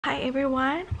Hi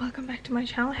everyone, welcome back to my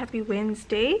channel. Happy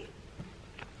Wednesday.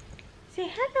 Say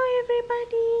hello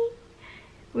everybody.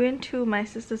 We went to my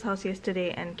sister's house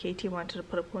yesterday and Katie wanted to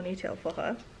put a ponytail for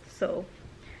her, so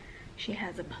she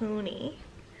has a pony,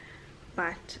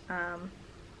 but I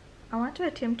want to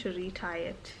attempt to retie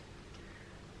it,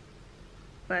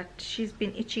 but she's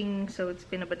been itching, so it's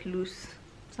been a bit loose.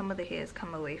 Some of the hairs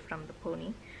come away from the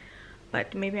pony,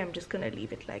 but maybe I'm just gonna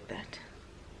leave it like that.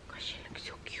 Gosh, she looks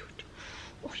so cute.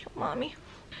 Oh, your mommy.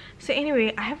 So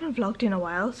anyway, I haven't vlogged in a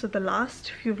while, so the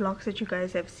last few vlogs that you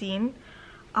guys have seen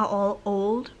are all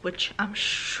old, which I'm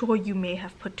sure you may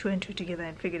have put two and two together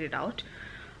and figured it out.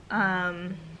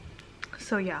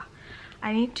 So yeah,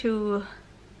 I need to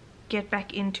get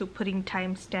back into putting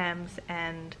timestamps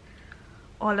and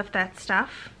all of that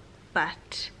stuff,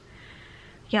 but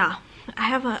yeah, I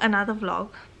have another vlog.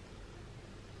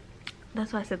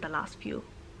 That's why I said the last few,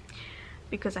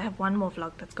 because I have one more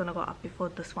vlog that's gonna go up before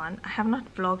this one. I have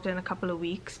not vlogged in a couple of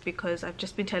weeks because I've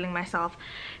just been telling myself,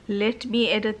 let me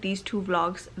edit these two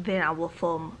vlogs, then I will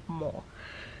film more.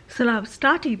 So now I'm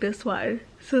starting this one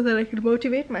so that I can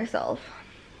motivate myself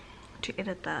to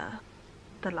edit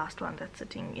the last one that's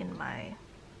sitting in my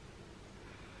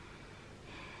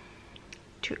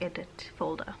to edit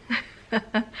folder.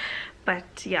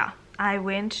 But yeah, I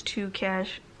went to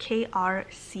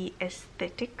KRC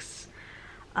Aesthetics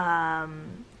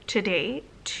today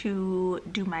to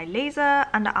do my laser,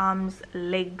 underarms,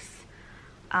 legs,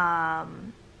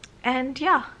 and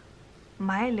yeah,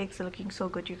 my legs are looking so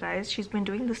good, you guys. She's been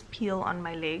doing this peel on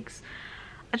my legs.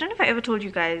 I don't know if I ever told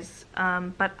you guys,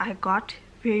 but I got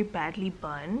very badly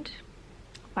burned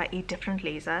by a different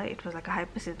laser. It was like a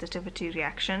hypersensitivity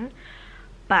reaction,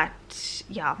 but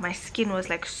yeah, my skin was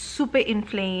like super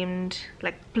inflamed,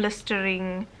 like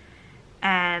blistering,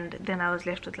 and then I was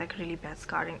left with like really bad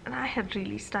scarring, and I had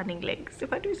really stunning legs,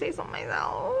 if I do say so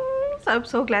myself. So I'm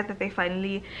so glad that they're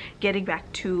finally getting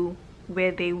back to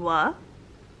where they were.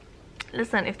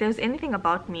 Listen, if there's anything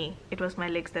about me, it was my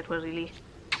legs that were really,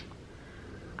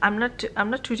 I'm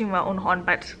not tooting my own horn,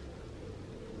 but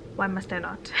why must I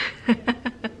not?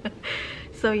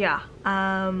 So yeah,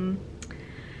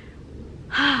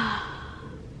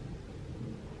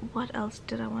 what else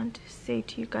did I want to say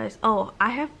to you guys? Oh,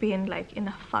 I have been like in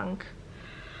a funk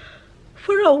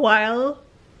for a while.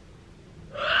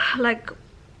 Like,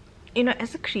 you know,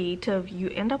 as a creative, you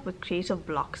end up with creative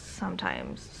blocks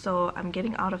sometimes. So I'm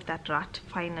getting out of that rut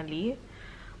finally.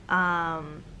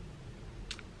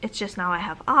 It's just now I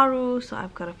have Aru, so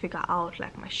I've got to figure out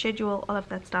like my schedule, all of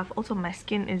that stuff. Also, my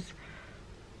skin is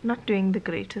not doing the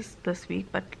greatest this week,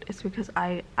 but it's because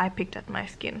I picked at my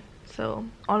skin. So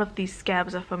all of these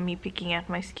scabs are from me picking at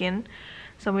my skin,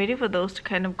 so I'm waiting for those to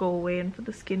kind of go away and for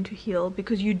the skin to heal,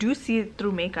 because you do see it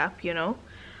through makeup, you know.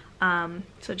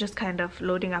 So just kind of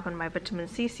loading up on my vitamin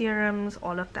C serums,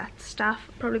 all of that stuff.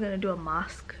 Probably gonna do a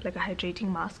mask, like a hydrating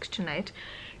mask tonight.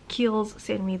 Kiehl's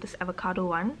sent me this avocado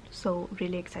one, so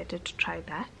really excited to try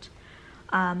that.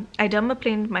 I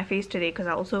dermaplaned my face today because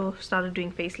I also started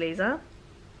doing face laser,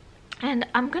 and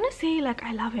I'm gonna say, like,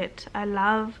 I love it. I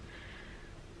love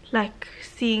like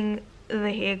seeing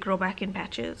the hair grow back in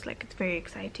patches. Like, it's very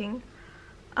exciting.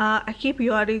 I keep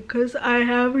yawning because I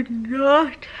have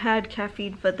not had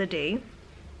caffeine for the day.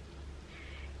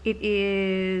 It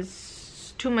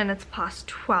is 2 minutes past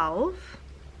 12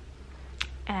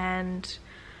 and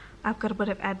I've got a bit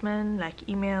of admin, like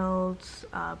emails,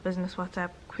 business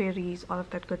WhatsApp queries, all of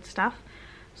that good stuff,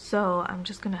 so I'm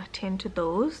just gonna attend to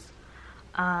those.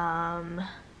 I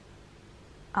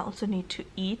also need to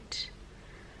eat,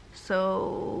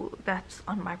 so that's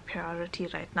on my priority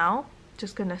right now.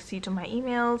 Just gonna see to my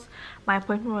emails. My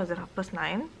appointment was at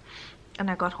 9:30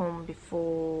 and I got home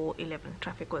before 11.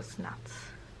 Traffic was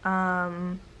nuts.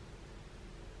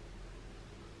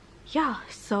 Yeah,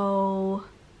 so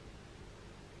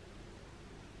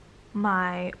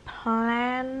my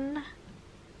plan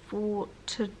for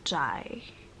today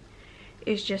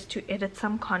is just to edit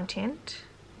some content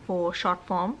for short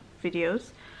form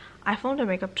videos. I filmed a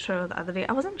makeup tutorial the other day.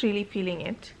 I wasn't really feeling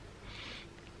it,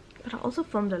 but I also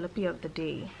filmed a lippy of the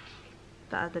day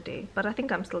the other day, but I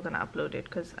think I'm still gonna upload it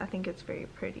because I think it's very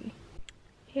pretty.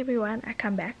 Hey everyone, I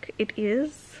come back. It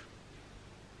is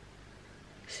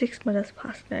 6 minutes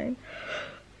past 9.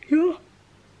 Yeah,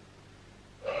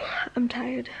 I'm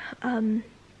tired.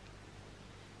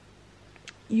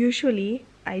 Usually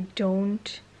I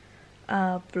don't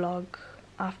vlog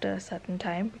after a certain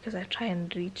time because I try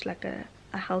and reach like a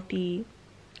healthy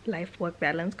life work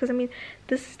balance, because I mean,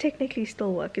 this is technically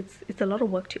still work. It's a lot of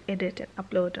work to edit and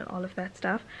upload and all of that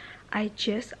stuff. I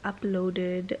just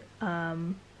uploaded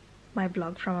my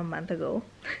vlog from a month ago.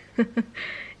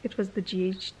 It was the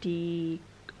GHD,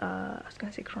 I was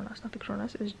gonna say Kronos, not the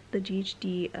Kronos, it was the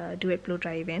GHD Duet Blow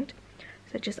Dry event.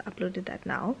 So I just uploaded that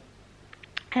now.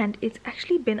 And it's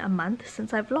actually been a month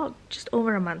since I vlogged, just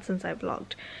over a month since I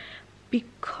vlogged.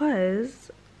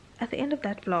 Because at the end of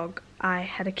that vlog, I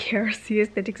had a KRC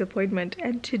Aesthetics appointment.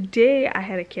 And today I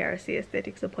had a KRC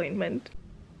Aesthetics appointment.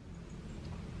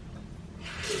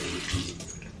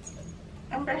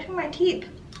 I'm brushing my teeth.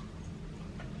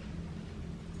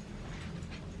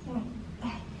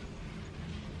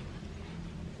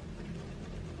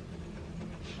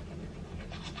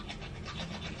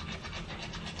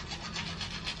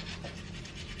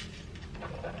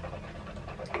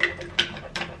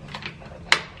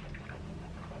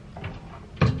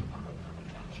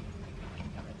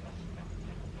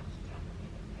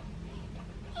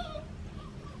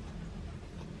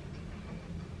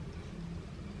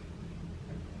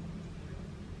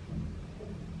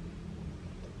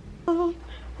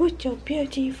 Put your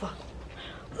beautiful,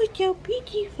 put your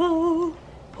beautiful,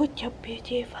 put your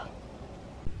beautiful.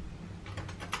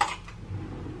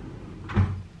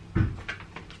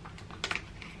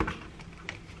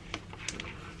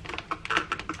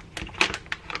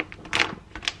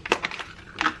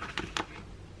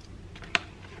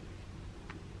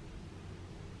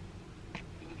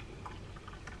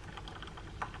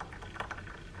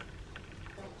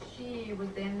 She was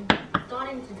then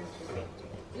starting to disrespect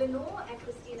Lenore and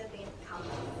Christina then come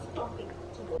stomping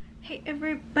to go. Hey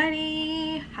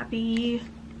everybody, happy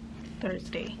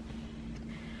Thursday.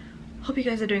 Hope you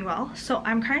guys are doing well. So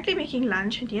I'm currently making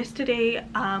lunch, and yesterday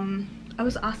I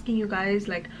was asking you guys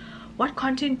like what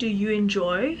content do you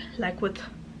enjoy, like with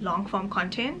long form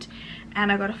content,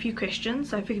 and I got a few questions.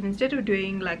 So I figured instead of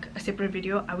doing like a separate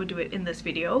video, I would do it in this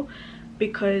video,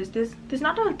 because there's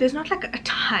not like a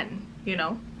ton, you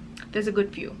know, there's a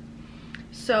good few.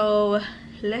 So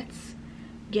let's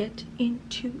get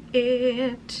into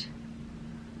it.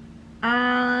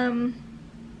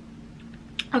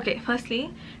 Okay,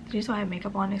 firstly, the reason why I have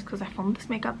makeup on is because I filmed this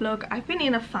makeup look. I've been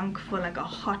in a funk for like a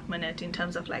hot minute in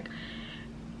terms of like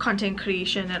content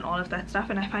creation and all of that stuff,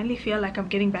 and I finally feel like I'm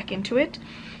getting back into it.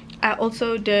 I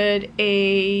also did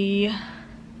a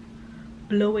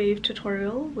blow wave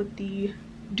tutorial with the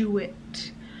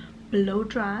Duet Blow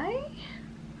Dry,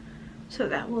 so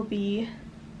that will be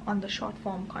on the short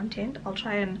form content. I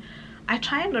try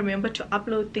and remember to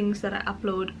upload things that I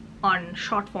upload on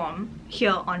short form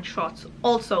here on shorts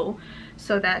also,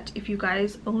 so that if you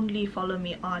guys only follow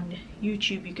me on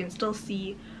YouTube, you can still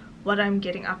see what I'm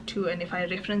getting up to, and if I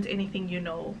reference anything, you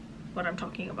know what I'm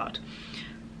talking about.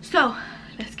 So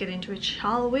let's get into it,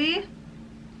 shall we?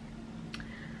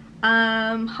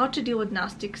 How to deal with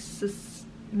narcissistic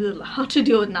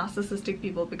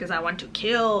people, because I want to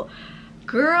kill.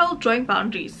 Girl, drawing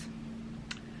boundaries.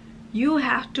 You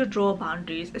have to draw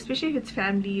boundaries, especially if it's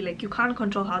family. Like, you can't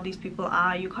control how these people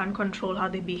are, you can't control how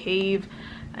they behave.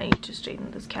 I need to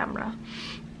straighten this camera.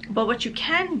 But what you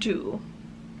can do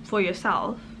for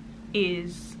yourself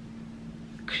is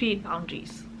create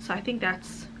boundaries. So I think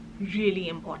that's really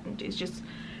important, is just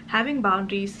having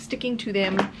boundaries, sticking to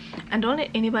them, and don't let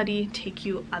anybody take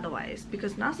you otherwise,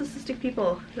 because narcissistic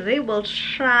people, they will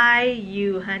try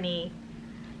you, honey.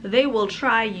 They will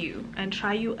try you and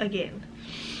try you again.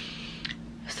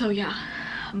 So yeah,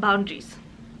 boundaries.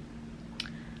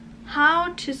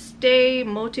 How to stay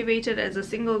motivated as a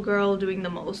single girl doing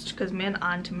the most, because men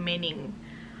aren't mening.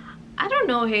 I don't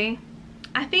know, hey.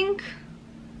 I think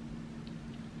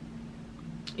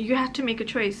you have to make a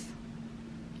choice.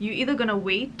 You're either gonna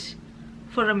wait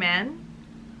for a man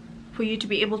for you to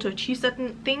be able to achieve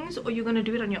certain things, or you're gonna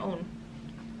do it on your own,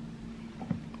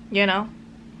 you know.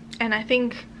 And I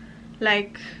think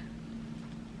like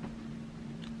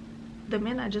the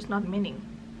men are just not meaning.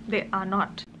 They are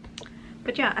not.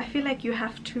 But yeah, I feel like you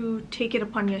have to take it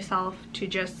upon yourself to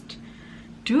just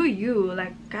do you.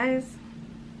 Like, guys,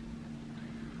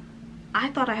 I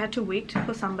thought I had to wait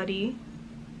for somebody.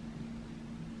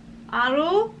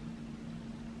 Aru,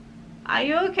 are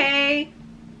you okay?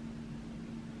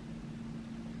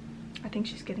 I think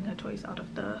she's getting her toys out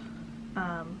of the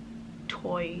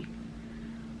toy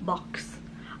box.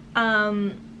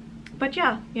 But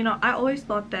yeah, you know, I always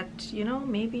thought that, you know,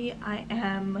 maybe I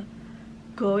am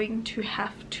going to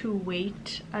have to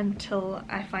wait until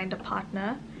I find a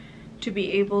partner to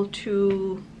be able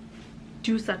to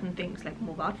do certain things, like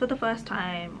move out for the first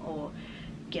time or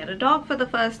get a dog for the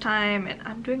first time. And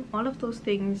I'm doing all of those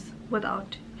things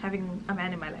without having a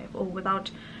man in my life, or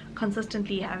without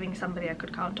consistently having somebody I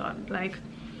could count on. Like,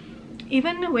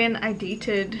 even when I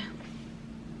dated,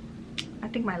 I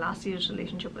think my last year's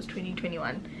relationship was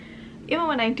 2021, even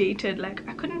when I dated, like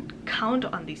I couldn't count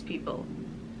on these people.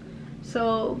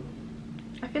 So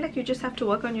I feel like you just have to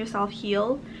work on yourself,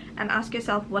 heal, and ask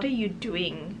yourself, what are you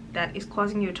doing that is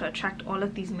causing you to attract all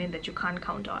of these men that you can't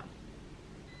count on?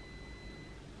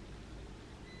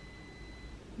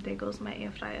 There goes my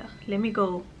air fryer. Let me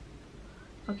go.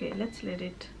 Okay, let's let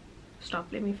it stop.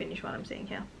 Let me finish what I'm saying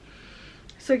here.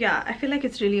 So yeah, I feel like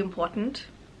it's really important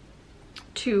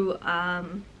to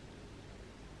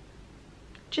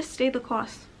just stay the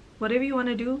course. Whatever you want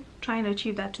to do, try and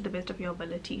achieve that to the best of your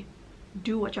ability.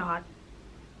 Do what your heart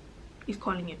is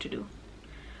calling you to do.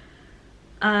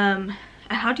 And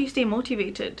how do you stay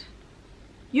motivated?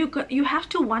 You have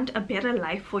to want a better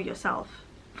life for yourself,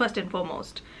 first and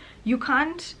foremost. You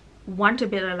can't want a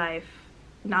better life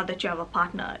now that you have a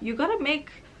partner. You gotta make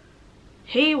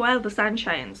hay while the sun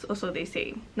shines, or so they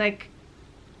say. Like,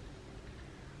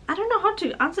 I don't know how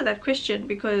to answer that question,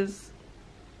 because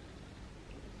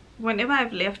whenever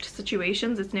I've left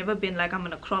situations, it's never been like I'm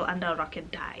gonna crawl under a rock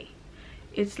and die.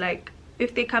 It's like,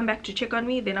 if they come back to check on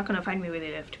me, they're not gonna find me where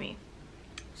they left me.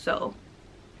 So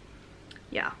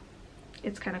yeah,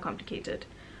 it's kind of complicated.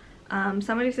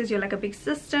 Somebody says, you're like a big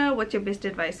sister. What's your best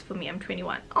advice for me? I'm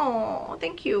 21. Oh,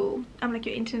 thank you. I'm like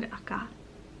your internet akka.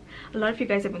 A lot of you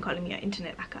guys have been calling me your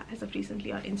internet akka as of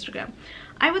recently on Instagram.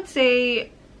 I would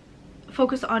say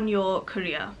focus on your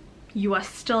career. You are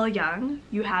still young.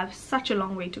 You have such a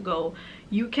long way to go.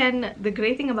 You can, the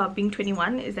great thing about being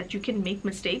 21 is that you can make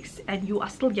mistakes and you are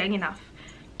still young enough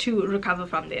to recover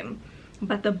from them.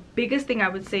 But the biggest thing I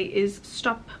would say is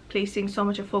stop placing so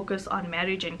much of focus on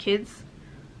marriage and kids.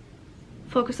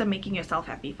 Focus on making yourself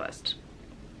happy first.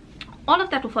 All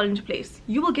of that will fall into place.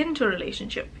 You will get into a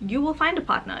relationship. You will find a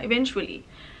partner eventually.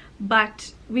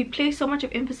 But we place so much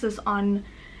of emphasis on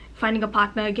finding a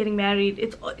partner, getting married.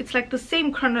 It's like the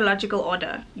same chronological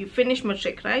order. You finish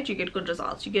matric, right? You get good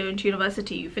results. You go into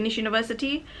university. You finish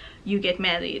university. You get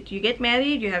married. You get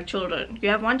married. You have children. You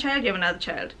have one child. You have another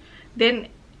child. Then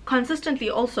consistently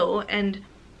also and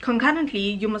concurrently,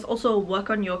 you must also work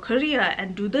on your career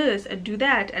and do this and do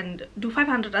that and do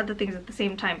 500 other things at the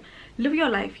same time. Live your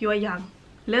life. You are young.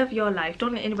 Live your life.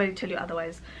 Don't let anybody tell you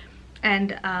otherwise.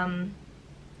 And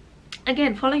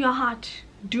again, follow your heart.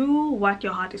 Do what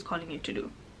your heart is calling you to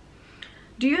do.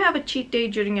 Do you have a cheat day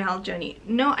during your health journey?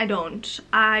 No, I don't.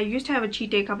 I used to have a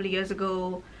cheat day a couple of years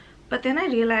ago, but then I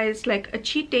realized like a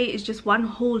cheat day is just one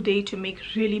whole day to make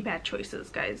really bad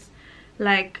choices, guys.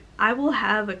 Like, I will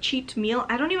have a cheat meal.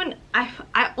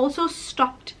 I also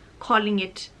stopped calling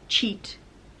it cheat,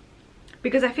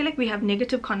 because I feel like we have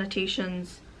negative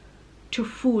connotations to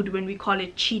food when we call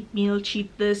it cheat meal,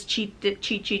 cheat this, cheat that,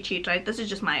 cheat, right? This is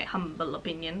just my humble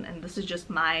opinion and this is just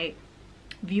my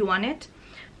view on it.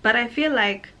 But I feel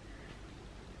like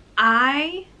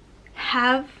I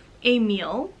have a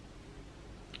meal,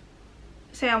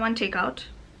 say I want takeout.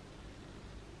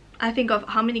 I think of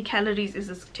how many calories is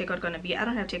this takeout gonna be. I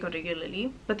don't have takeout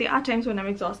regularly, but there are times when I'm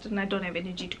exhausted and I don't have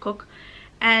energy to cook.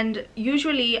 And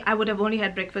usually I would have only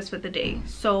had breakfast for the day.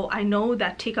 So I know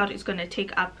that takeout is gonna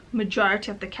take up majority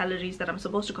of the calories that I'm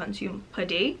supposed to consume per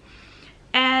day.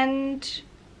 And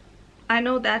I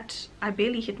know that I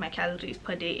barely hit my calories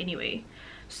per day anyway.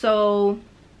 So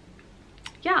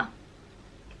yeah,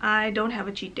 I don't have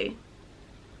a cheat day.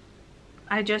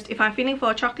 If I'm feeling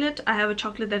for a chocolate, I have a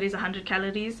chocolate that is 100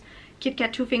 calories. Kit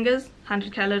Kat 2 fingers,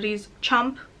 100 calories.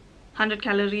 Chomp, 100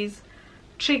 calories.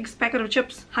 Triggs packet of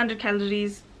chips, 100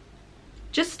 calories.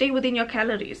 Just stay within your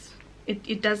calories.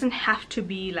 It doesn't have to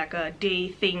be like a day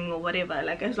thing or whatever.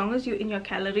 Like, as long as you're in your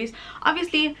calories.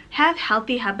 Obviously, have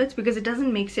healthy habits, because it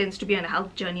doesn't make sense to be on a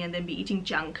health journey and then be eating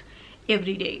junk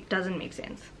every day. It doesn't make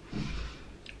sense.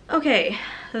 Okay,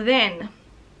 then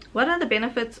what are the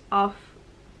benefits of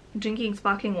drinking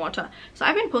sparkling water? So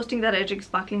I've been posting that I drink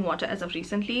sparkling water as of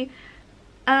recently.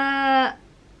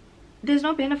 There's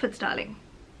no benefits, darling.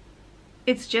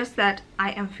 It's just that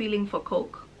I am feeling for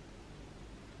Coke.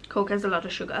 Coke has a lot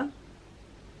of sugar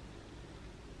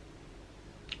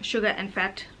and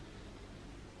fat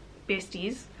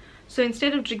besties. So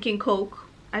instead of drinking Coke,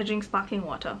 I drink sparkling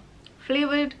water,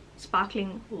 flavored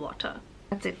sparkling water.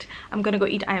 That's it. I'm gonna go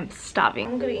eat. I am starving.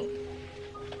 Hungry.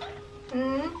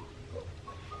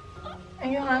 Are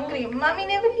you hungry? Mommy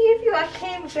never leave you. I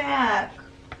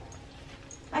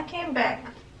came back.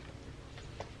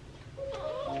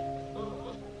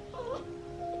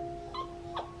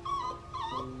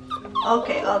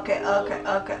 Okay.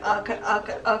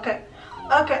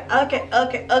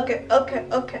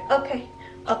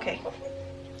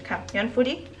 Come, you want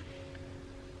foodie?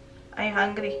 Are you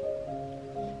hungry?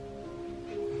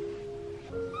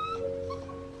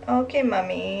 Okay,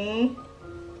 mommy.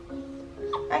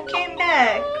 I came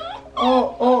back.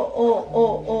 Oh, oh, oh,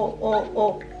 oh, oh, oh,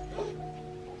 oh.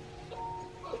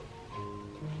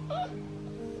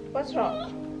 What's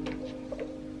wrong?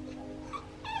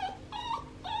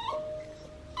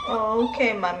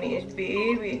 Okay, mommy's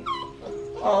baby.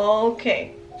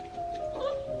 Okay.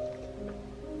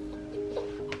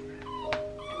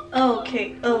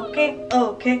 Okay, okay,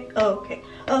 okay, okay,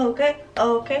 okay,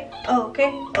 okay,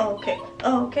 okay, okay,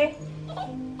 okay.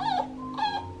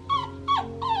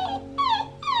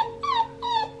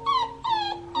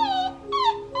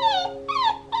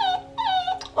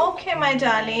 Okay, my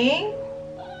darling.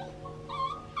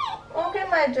 Okay,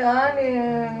 my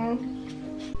darling.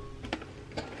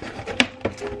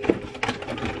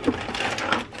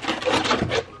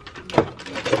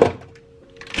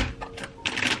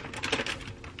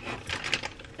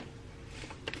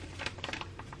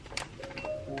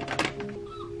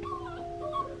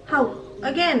 How?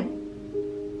 Again?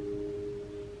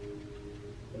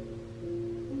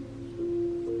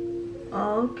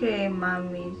 Okay,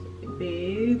 mommy's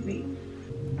baby.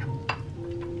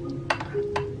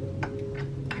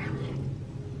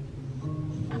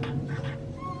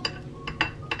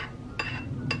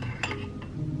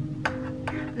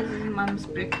 This is mom's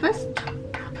breakfast.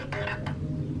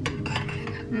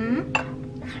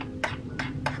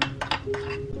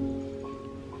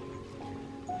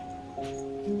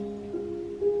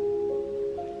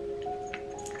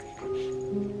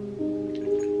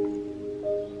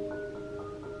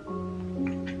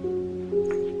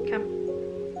 Come.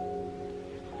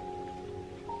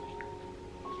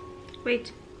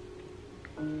 Wait.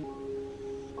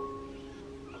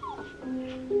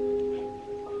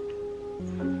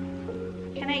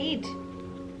 Can I eat?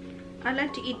 I'd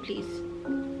like to eat, please.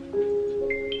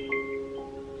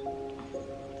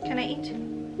 Can I eat?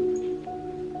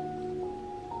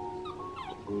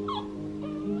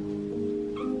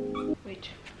 Wait.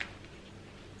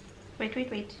 Wait,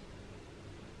 wait, wait.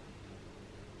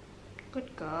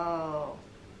 Good girl.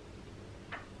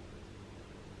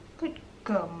 Good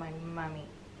girl, my mommy.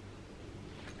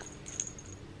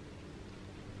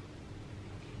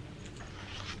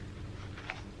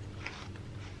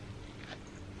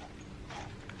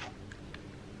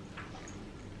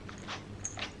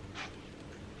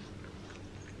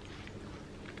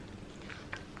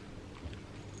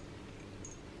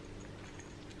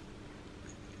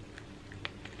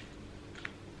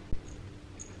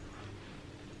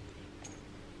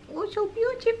 Oh, so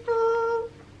beautiful.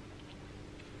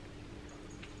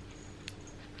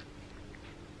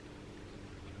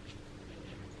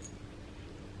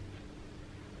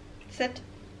 Sit.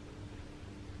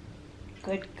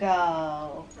 Good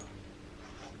girl.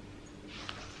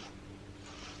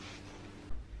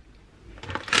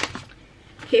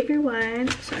 Hey everyone,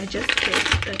 so I just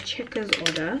placed a Checkers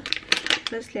order.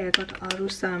 Firstly, I got Aru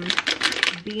some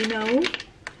Beano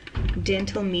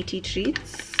dental meaty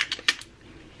treats.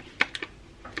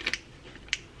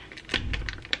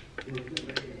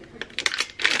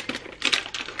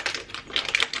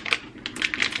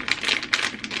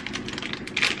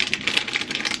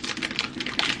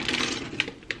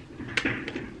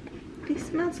 These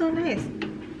smell so nice.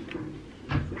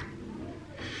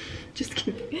 Just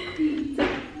kidding.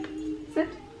 Sit.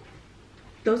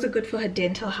 Those are good for her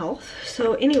dental health.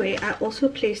 So anyway, I also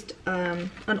placed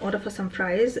an order for some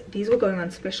fries. These were going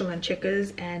on special on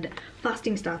Checkers, and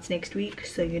fasting starts next week,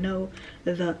 so you know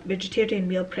the vegetarian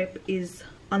meal prep is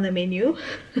on the menu.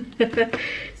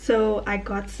 So I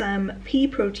got some pea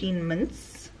protein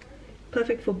mince,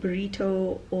 perfect for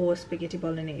burrito or spaghetti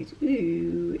bolognese.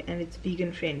 Ooh, and it's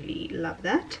vegan friendly, love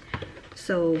that.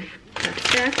 So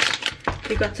that's that.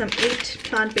 We got some 8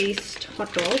 plant-based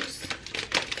hot dogs.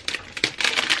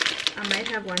 I might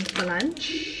have one for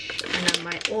lunch and I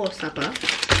might, or supper.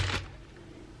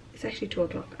 It's actually 2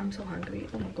 o'clock. I'm so hungry.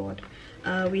 Oh my god.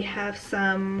 We have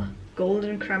some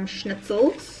golden crumb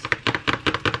schnitzels.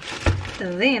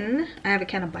 Then I have a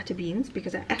can of butter beans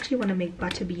because I actually want to make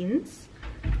butter beans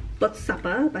for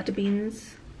supper. Butter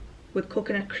beans with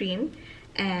coconut cream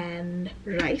and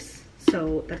rice.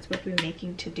 So that's what we're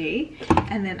making today.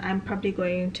 And then I'm probably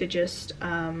going to just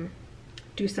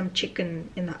do some chicken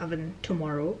in the oven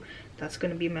tomorrow. That's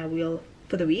going to be my meal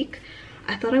for the week.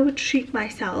 I thought I would treat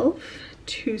myself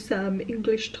to some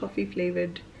English toffee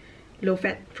flavored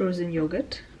low-fat frozen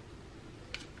yogurt.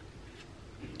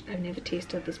 I've never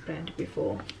tasted this brand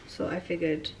before, so I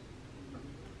figured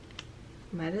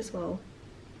might as well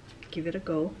give it a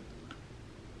go.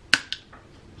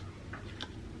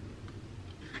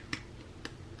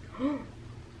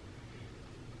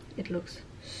 It looks,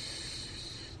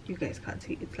 you guys can't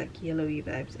see, it's like yellowy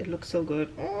vibes. It looks so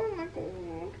good. Oh my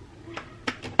god.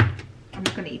 I'm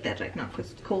not gonna eat that right now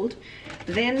because it's cold.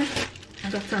 Then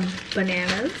I got some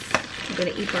bananas. I'm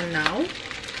gonna eat one now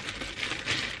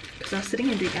because I was sitting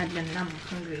and doing admin and I'm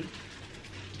hungry.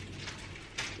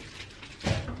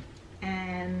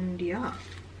 And yeah,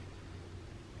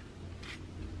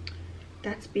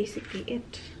 that's basically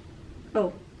it.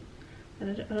 Oh, I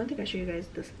don't think I showed you guys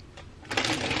this.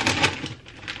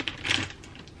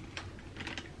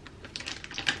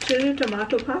 Chili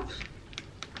tomato puffs.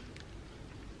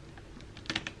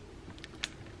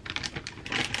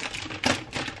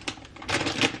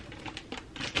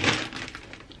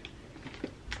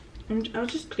 And I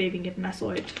was just craving it and I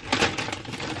saw it.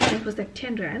 And it was like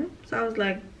 10 rand. So I was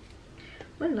like,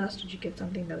 when last did you get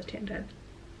something that was 10 rand?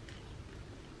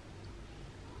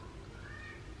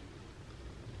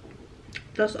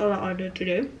 That's all I ordered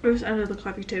today. I was under the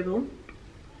coffee table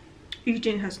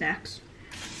eating her snacks.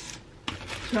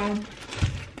 So I'm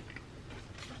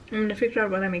gonna figure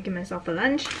out what I'm making myself for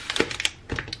lunch.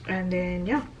 And then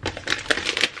yeah,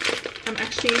 I'm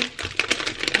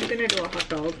gonna do a hot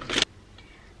dog.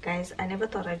 Guys, I never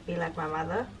thought I'd be like my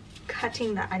mother,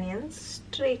 cutting the onions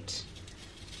straight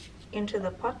into the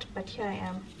pot, but here I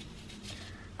am.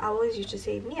 I always used to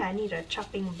say, me, I need a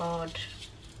chopping board.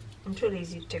 I'm too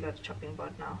lazy to take out a chopping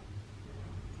board now.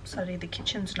 Sorry, the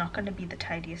kitchen's not going to be the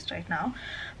tidiest right now,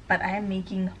 but I am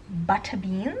making butter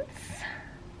beans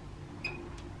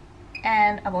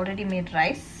and I've already made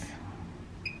rice,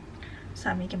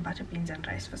 so I'm making butter beans and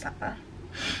rice for supper.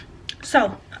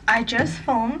 So I just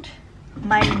filmed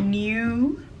my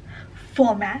new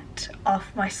format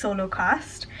of my solo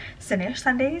cast. Sanesh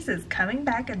Sundays is coming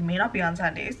back. It may not be on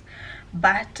Sundays,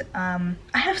 but I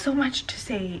have so much to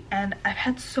say, and I've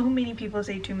had so many people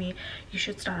say to me, you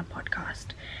should start a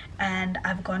podcast. And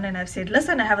I've gone and I've said,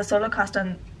 listen, I have a solo cast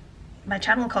on my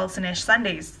channel called Sanesh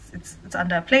Sundays. It's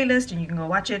under a playlist and you can go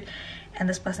watch it. And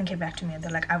this person came back to me and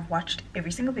they're like, I've watched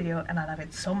every single video and I love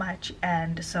it so much.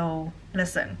 And so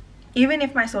listen, even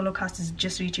if my solo cast is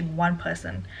just reaching one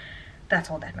person, that's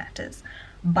all that matters.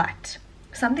 But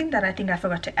something that I think I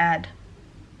forgot to add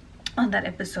on that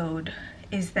episode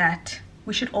is that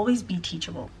we should always be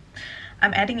teachable.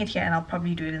 I'm adding it here and I'll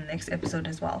probably do it in the next episode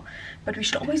as well. But we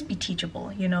should always be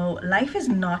teachable. You know, life is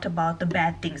not about the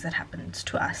bad things that happens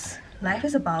to us. Life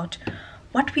is about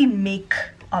what we make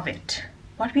of it.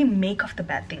 What we make of the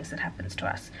bad things that happens to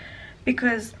us.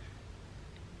 Because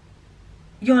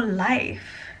your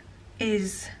life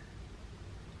is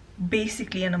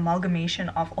basically an amalgamation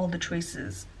of all the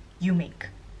choices you make.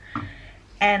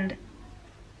 And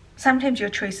sometimes your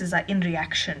choices are in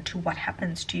reaction to what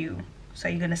happens to you. So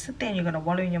you're going to sit there and you're going to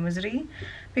wallow in your misery,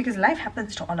 because life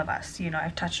happens to all of us. You know,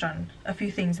 I've touched on a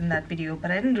few things in that video, but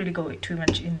I didn't really go too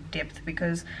much in depth,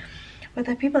 because with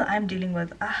the people I'm dealing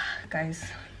with, guys,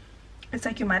 it's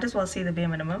like you might as well say the bare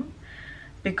minimum,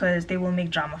 because they will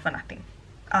make drama for nothing,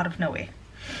 out of nowhere.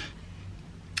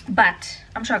 But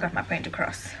I'm sure I got my point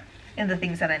across in the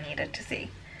things that I needed to say.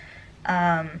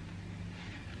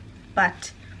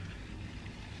 But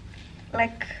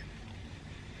like,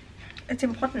 it's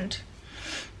important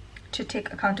to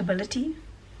take accountability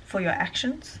for your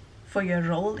actions, for your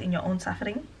role in your own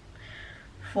suffering,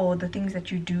 for the things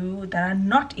that you do that are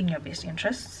not in your best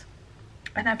interests.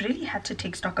 And I've really had to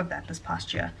take stock of that this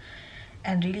past year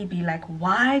and really be like,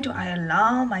 why do I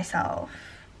allow myself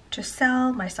to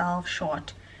sell myself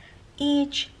short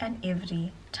each and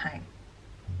every time?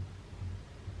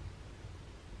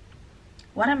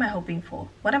 What am I hoping for?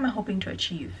 What am I hoping to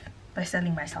achieve by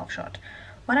selling myself short?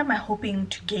 What am I hoping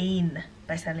to gain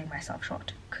by selling myself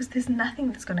short? Because there's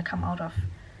nothing that's going to come out of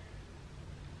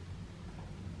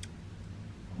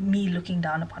me looking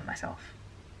down upon myself.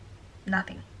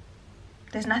 Nothing.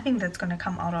 There's nothing that's going to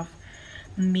come out of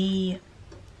me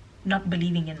not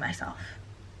believing in myself,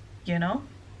 you know?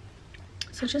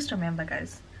 So just remember,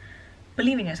 guys,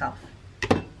 believe in yourself.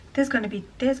 There's going to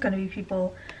be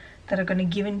people that are going to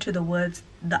give in to the words,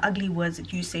 the ugly words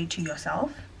that you say to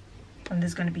yourself. And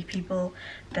there's going to be people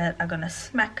that are going to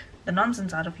smack the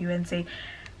nonsense out of you and say,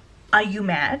 are you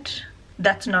mad?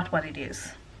 That's not what it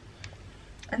is.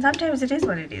 And sometimes it is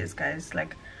what it is, guys.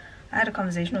 Like, I had a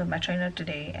conversation with my trainer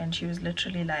today and she was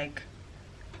literally like,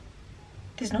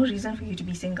 there's no reason for you to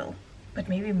be single, but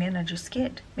maybe men are just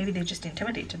scared. Maybe they're just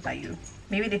intimidated by you.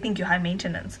 Maybe they think you're high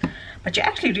maintenance, but you're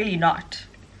actually really not.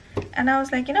 And I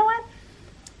was like, you know what?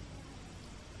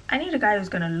 I need a guy who's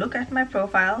going to look at my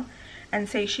profile and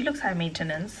say, she looks high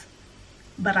maintenance,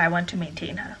 but I want to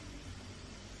maintain her.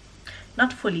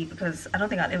 Not fully, because I don't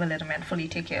think I'll ever let a man fully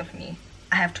take care of me.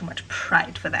 I have too much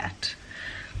pride for that.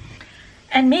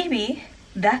 And maybe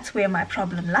that's where my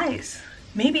problem lies,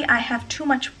 Maybe I have too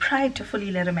much pride to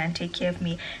fully let a man take care of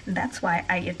me, and that's why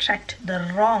I attract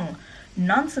the wrong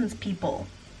nonsense people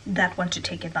that want to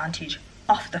take advantage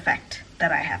of the fact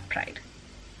that I have pride.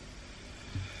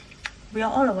 We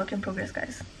are all a work in progress,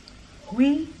 guys.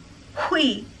 We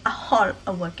are all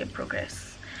a work in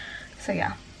progress. So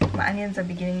yeah, my onions are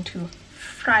beginning to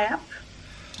fry up.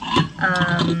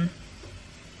 I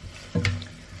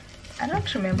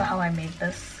don't remember how I made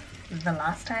this the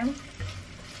last time,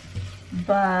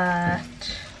 but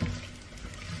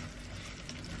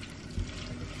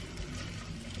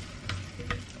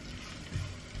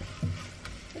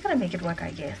we're gonna make it work,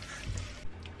 I guess.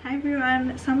 Hi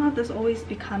everyone, somehow this always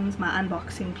becomes my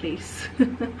unboxing place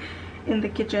in the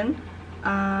kitchen.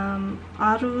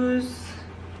 Aru's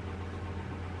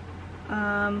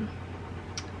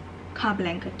car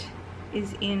blanket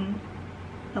is in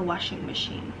the washing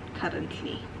machine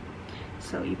currently,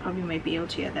 so you probably might be able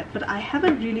to hear that. But I have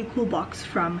a really cool box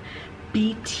from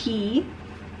BT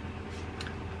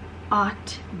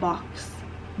Art Box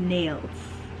Nails.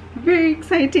 Very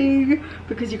exciting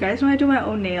because you guys know I do my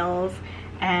own nails,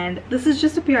 and this is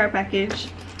just a PR package,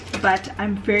 but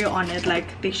I'm very honored.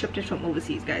 Like, they shipped it from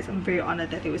overseas, guys. I'm very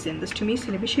honored that they would send this to me.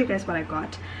 So let me show you guys what I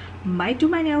got. Might do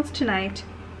my nails tonight,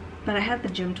 but I have the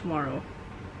gym tomorrow,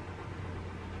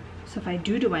 so if I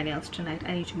do my nails tonight,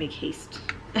 I need to make haste.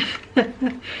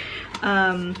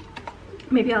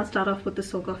 Maybe I'll start off with the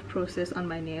soak off process on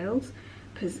my nails,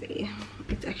 because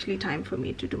it's actually time for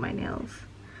me to do my nails.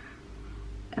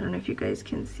 I don't know if you guys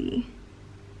can see.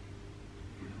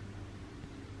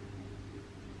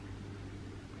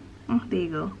 Oh, there you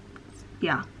go.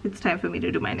 Yeah, it's time for me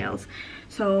to do my nails.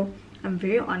 So I'm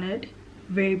very honored,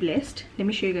 very blessed. Let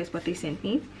me show you guys what they sent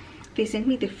me. They sent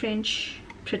me the French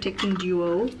Protecting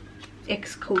Duo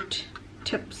X-Coat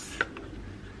Tips.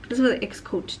 This is the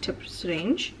X-Coat Tips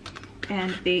range,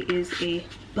 and there is a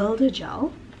builder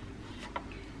gel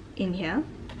in here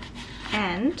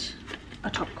and a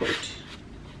top coat.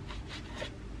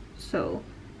 So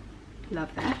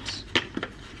love that.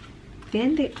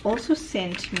 Then they also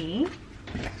sent me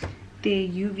the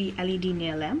UV LED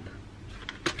nail lamp.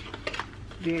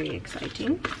 Very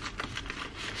exciting.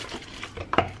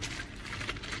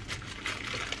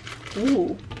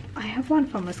 Oh, I have one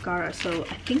from mascara, so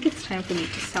I think it's time for me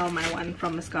to sell my one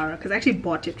from mascara, because I actually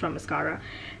bought it from mascara.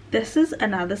 This is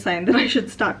another sign that I should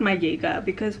start my Jaeger,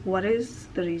 because what is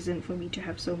the reason for me to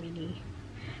have so many?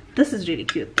 This is really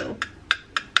cute though.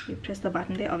 You press the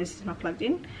button there, obviously it's not plugged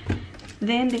in.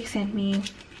 Then they sent me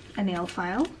a nail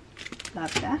file.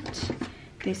 Love that.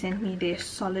 They sent me their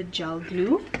solid gel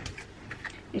glue.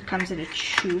 It comes in a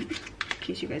tube, in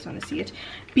case you guys want to see it.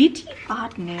 BT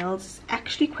Art nails is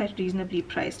actually quite reasonably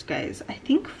priced, guys. I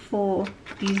think for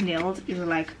these nails is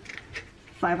like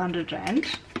 500 rand.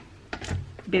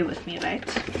 Bear with me, right?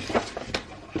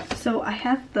 So I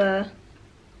have the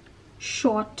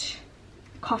short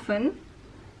coffin.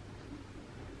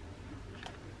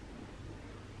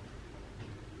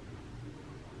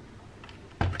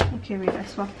 Okay, wait, I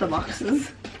swapped the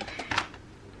boxes.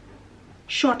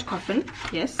 Short coffin,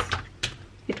 yes.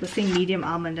 It was saying medium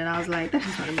almond, and I was like, that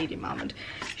is not a medium almond.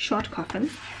 Short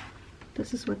coffin.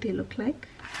 This is what they look like.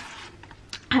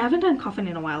 I haven't done coffin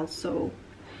in a while, so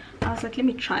I was like, let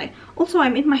me try. Also,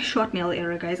 I'm in my short nail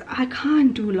era, guys. I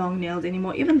can't do long nails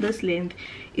anymore. Even this length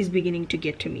is beginning to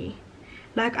get to me.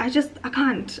 Like, I just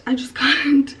can't.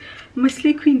 My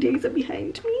slay queen days are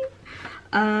behind me.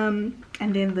 And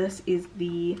then this is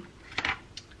the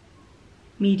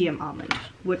medium almond,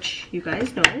 which you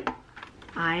guys know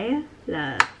I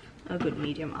love a good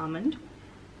medium almond.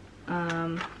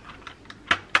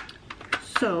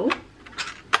 So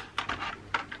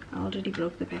I already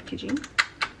broke the packaging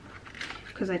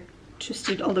because I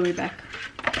twisted all the way back,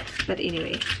 but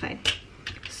anyway, it's fine.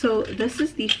 So this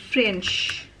is the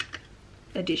French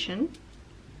edition,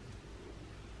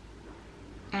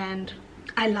 and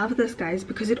I love this, guys,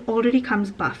 because it already comes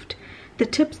buffed. The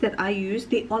tips that I use,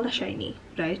 they all are shiny,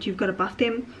 right? You've got to buff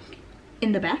them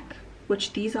in the back,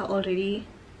 which these are already,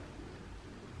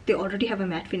 they already have a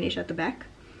matte finish at the back,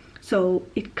 so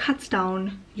it cuts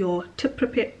down your tip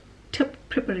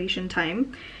preparation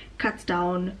time, cuts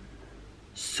down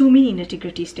so many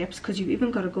nitty-gritty steps, because you've even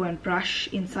got to go and brush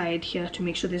inside here to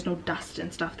make sure there's no dust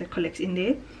and stuff that collects in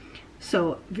there.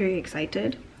 So very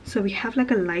excited. So we have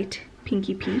like a light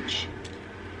pinky peach.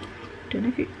 Don't know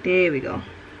if you, there we go.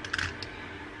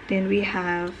 Then we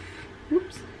have,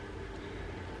 oops,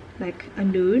 like a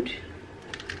nude.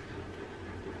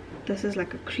 This is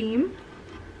like a cream.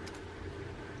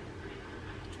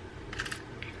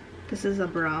 This is a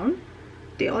brown.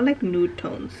 They're all like nude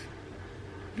tones.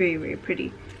 Very, very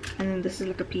pretty. And then this is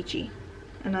like a peachy.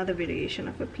 another variation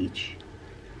of a peach.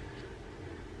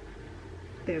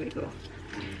 There we go.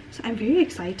 So I'm very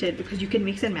excited because you can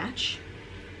mix and match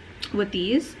with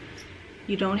these.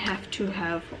 You don't have to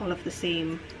have all of the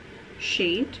same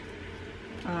shade.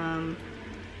 I'm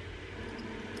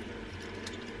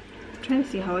trying to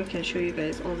see how I can show you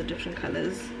guys all the different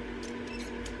colors.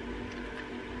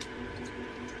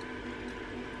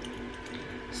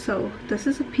 So this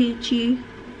is a peachy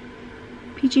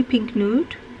pink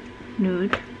nude.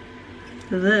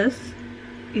 This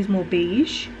is more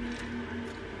beige.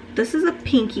 This is a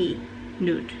pinky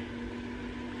nude,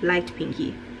 light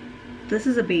pinky. This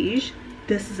is a beige.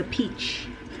 This is a peach.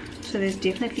 So there's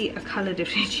definitely a color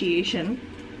differentiation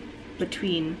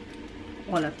between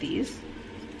all of these,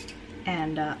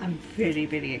 and I'm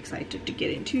very excited to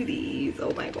get into these.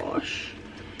 Oh my gosh.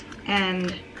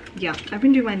 And yeah, I've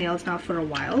been doing my nails now for a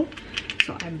while,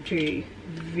 so I'm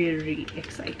very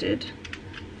excited.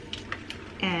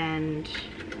 And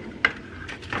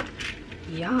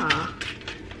yeah,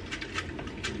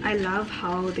 I love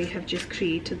how they have just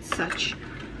created such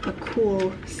a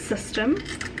cool system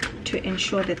to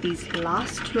ensure that these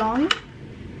last long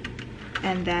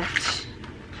and that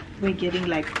we're getting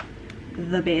like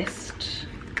the best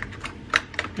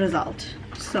result.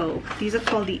 So these are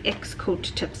called the X coat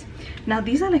tips. Now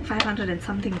these are like 500 and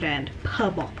something rand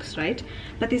per box, right?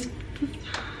 But there's, I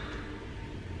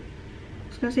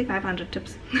was gonna say 500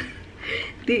 tips.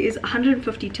 There is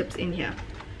 150 tips in here,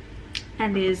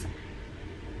 and there's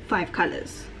 5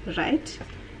 colors, right?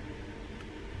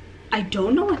 I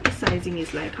don't know what the sizing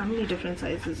is like. How many different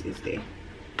sizes is there?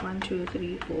 1, 2,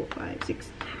 3, 4, 5, 6,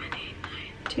 7, 8, 9,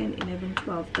 10, 11,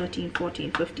 12, 13,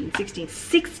 14, 15, 16,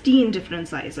 16 different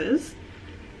sizes.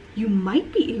 You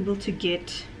might be able to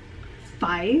get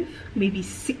 5, maybe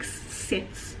 6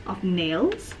 sets of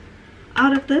nails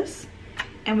out of this.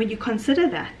 And when you consider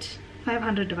that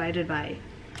 500 divided by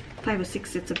 5 or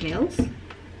 6 sets of nails,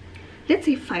 let's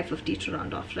say 550 to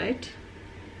round off, right?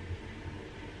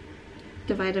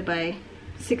 Divided by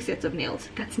 6 sets of nails,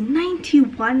 that's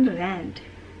 91 rand.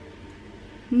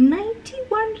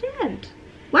 91 rand.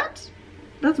 What?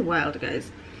 That's wild,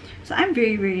 guys. So I'm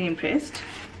very impressed.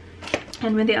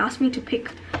 And when they asked me to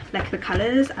pick like the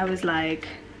colors, I was like,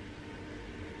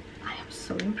 I am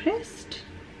so impressed.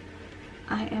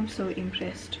 I am so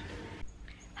impressed.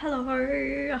 Hello,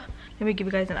 let me give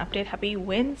you guys an update. Happy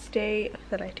Wednesday.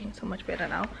 The lighting is so much better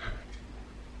now.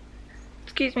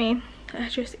 Excuse me, I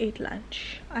just ate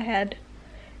lunch. I had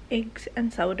eggs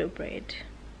and sourdough bread.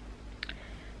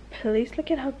 Please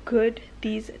look at how good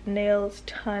these nails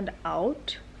turned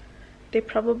out. They're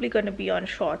probably going to be on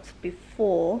shorts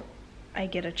before I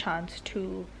get a chance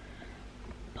to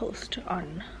post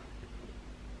on,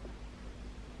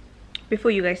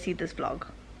 before you guys see this vlog.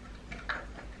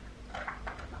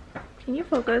 Can you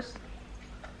focus?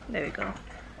 There we go.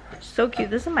 So cute.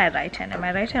 This is my right hand, and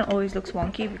my right hand always looks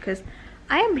wonky because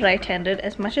I am right-handed.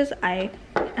 As much as I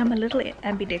am a little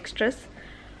ambidextrous,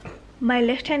 my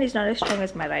left hand is not as strong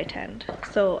as my right hand,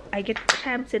 so I get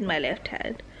cramps in my left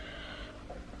hand.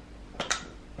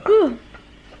 Whew.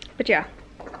 But yeah,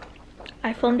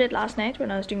 I filmed it last night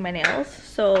when I was doing my nails,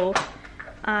 so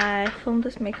I filmed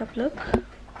this makeup look.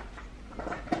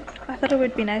 I thought it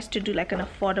would be nice to do like an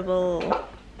affordable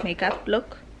makeup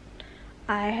look.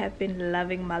 I have been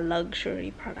loving my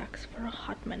luxury products for a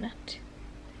hot minute,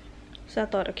 so I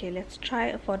thought, okay, let's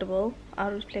try affordable. I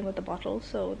was playing with the bottle,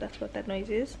 so that's what that noise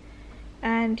is.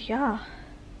 And yeah,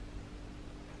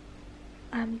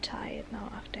 I'm tired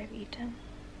now after I've eaten.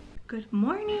 Good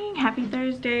morning, happy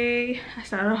Thursday. I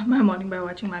started off my morning by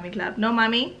watching Mommy Club. No,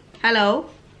 Mommy. Hello.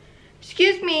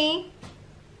 Excuse me.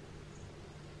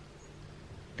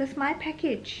 That's my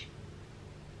package.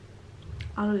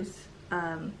 I was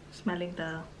smelling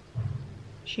the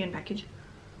Shein package.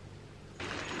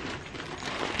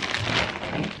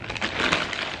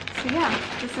 So yeah,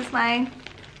 this is my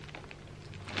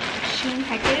Shein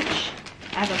package.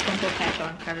 I have a simple patch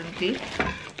on currently.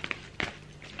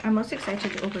 I'm most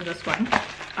excited to open this one.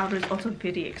 I was also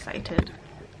very excited.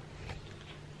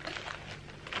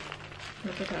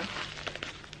 Look at her.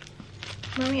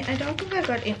 Mommy, I don't think I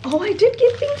got in. Oh, I did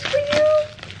get things for you.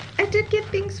 I did get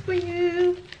things for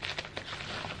you.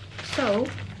 So,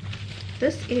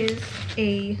 this is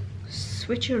a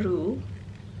switcheroo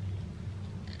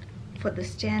for the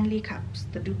Stanley cups,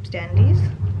 the dupe Stanleys.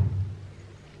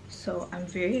 So, I'm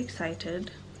very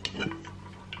excited.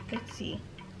 Let's see.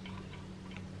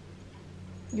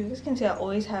 You guys can see I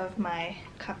always have my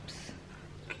cups.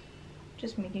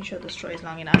 Just making sure the straw is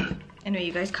long enough. Anyway,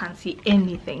 you guys can't see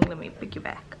anything. Let me pick you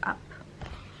back up.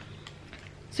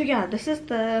 So yeah, this is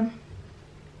the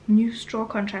new straw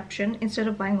contraption. Instead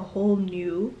of buying a whole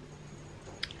new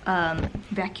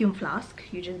vacuum flask,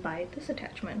 you just buy this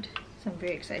attachment. So I'm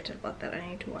very excited about that. I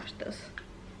need to wash this.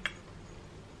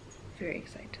 Very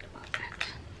excited about that.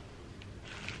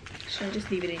 Should I just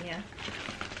leave it in here?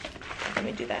 Let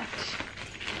me do that.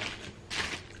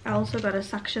 I also got a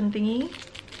suction thingy,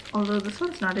 although this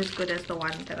one's not as good as the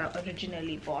one that I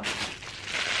originally bought.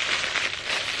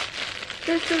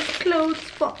 This is clothes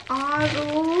for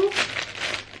Aru.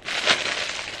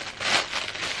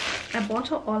 I bought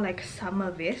her all like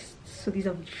summer vests, so these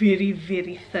are very,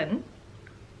 very thin.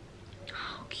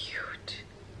 How cute.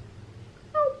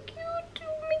 How cute.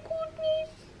 Oh my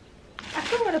goodness. I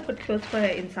still want to put clothes for her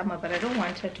in summer, but I don't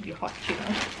want her to be hot, you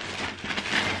know.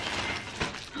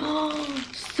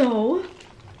 So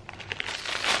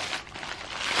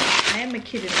I am a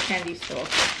kid in a candy store.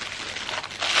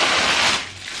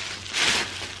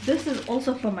 This is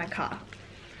also for my car.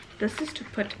 This is to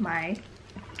put my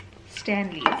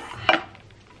Stanleys,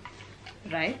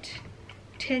 right?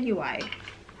 Tell you why.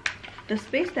 The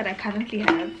space that I currently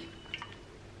have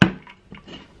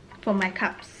for my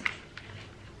cups,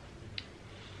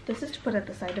 this is to put at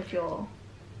the side of your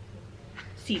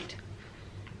seat.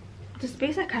 The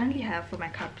space I currently have for my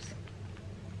cups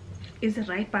is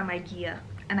right by my gear,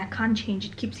 and I can't change.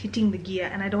 It keeps hitting the gear,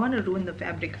 and I don't want to ruin the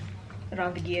fabric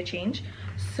around the gear change.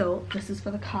 So this is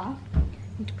for the car. I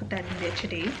need to put that in there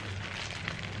today.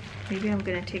 Maybe I'm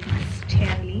gonna take my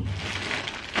Stanley.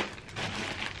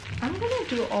 I'm gonna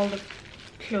do all the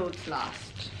clothes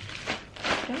last.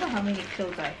 I don't know how many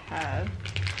clothes I have.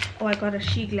 Oh, I got a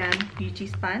She Glam beauty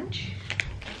sponge.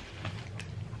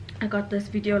 I got this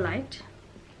video light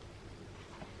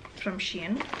from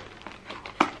Shein.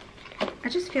 I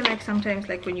just feel like sometimes,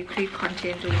 like when you create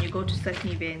content or when you go to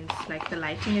certain events, like the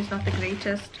lighting is not the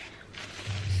greatest.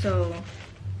 So,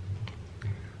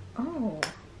 oh,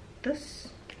 this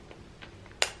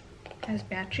has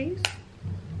batteries.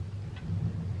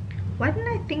 Why didn't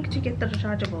I think to get the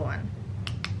rechargeable one?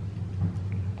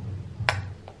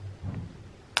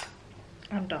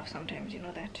 I'm tough sometimes, you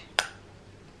know that.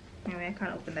 Anyway, I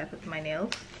can't open that with my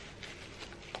nails.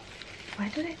 Why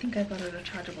did I think I got a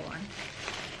rechargeable one?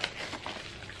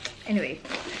 Anyway,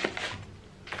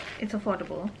 it's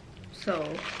affordable, so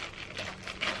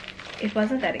it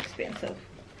wasn't that expensive,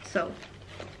 so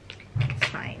it's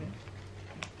fine.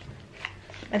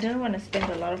 I didn't want to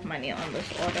spend a lot of money on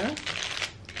this order.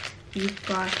 We've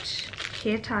got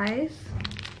hair ties.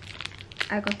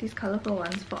 I got these colorful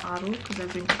ones for Aru because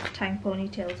I've been tying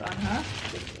ponytails on her.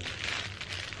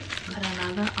 Got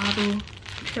another Aru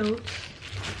clothes.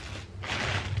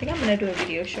 I think I'm gonna do a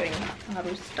video showing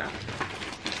Aru's stuff.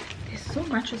 There's so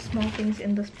much of small things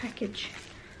in this package.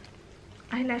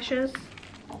 Eyelashes.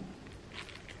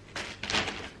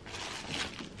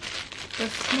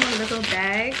 This small little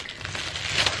bag.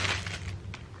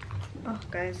 Oh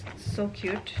guys, it's so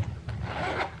cute.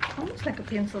 Almost like a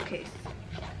pencil case.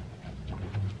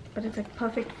 But it's like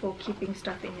perfect for keeping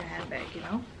stuff in your handbag, you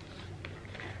know.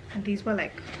 And these were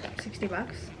like 60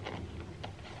 bucks.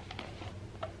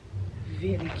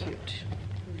 Very cute.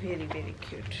 Very, very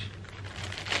cute.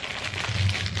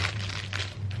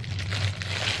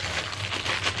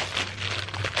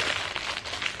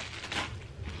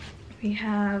 We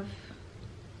have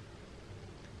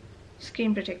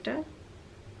screen protector,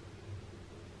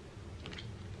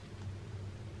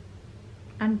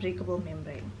 unbreakable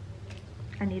membrane.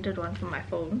 I needed one for my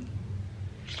phone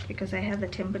because I had the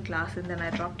tempered glass and then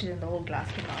I dropped it and the whole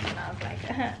glass came out, and I was like,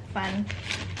 fun.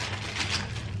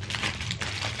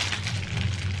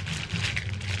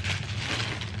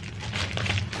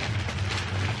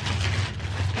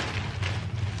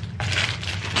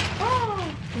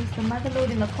 Oh, there's the mother load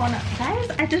in the corner. Guys,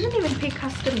 I didn't even pay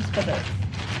customs for this.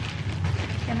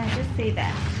 Can I just say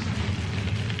that?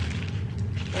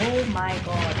 Oh my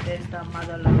god, there's the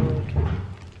mother load.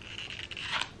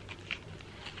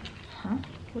 Huh?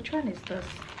 Which one is this?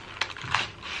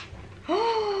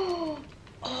 Oh,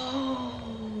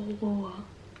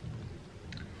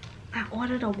 I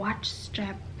ordered a watch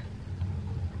strap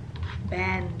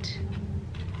band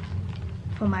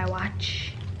for my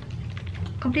watch.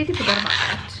 Completely forgot about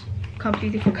that.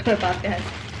 Completely forgot about that.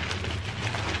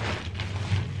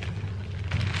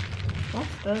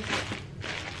 What's this?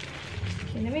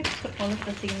 Okay, let me put all of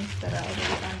the things that are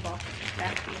already unboxed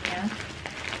back in here.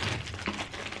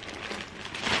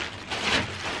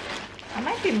 I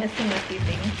might be missing a few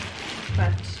things,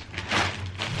 but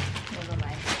never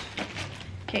mind.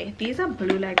 Okay, these are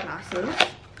blue light glasses.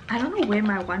 I don't know where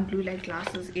my one blue light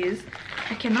glasses is.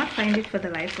 I cannot find it for the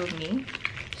life of me.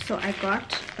 So I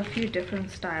got a few different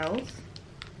styles.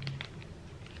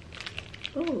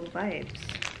 Oh, vibes.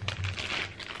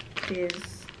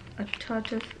 There's a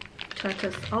tortoise.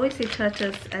 I always say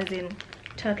tortoise as in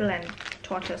turtle and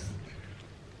tortoise.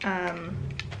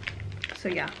 So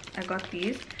yeah, I got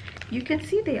these. You can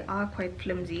see they are quite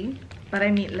flimsy, but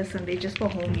I mean, listen, they're just for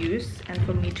home use and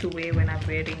for me to wear when I'm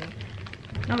wearing,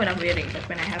 not when I'm wearing, but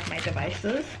when I have my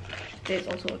devices. There's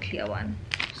also a clear one,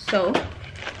 so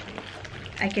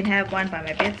I can have one by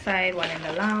my bedside, one in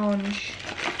the lounge,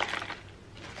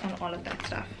 and all of that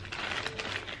stuff.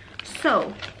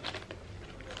 So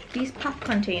these puff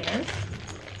containers,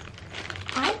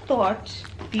 I thought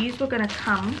these were gonna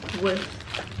come with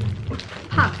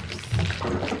puffs.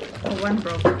 Oh, one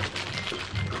broke,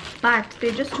 but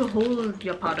they're just to hold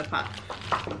your powder puff.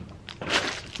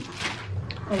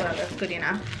 Oh well, that's good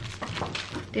enough.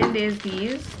 Then there's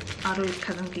these. Aru is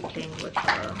currently playing with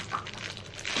her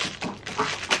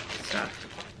stuff.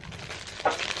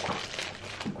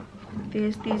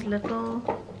 There's these little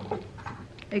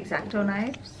X-Acto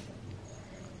knives.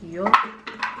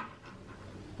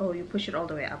 Oh, you push it all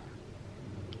the way up.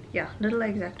 Yeah, little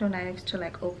X-Acto knives to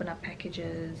like open up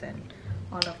packages and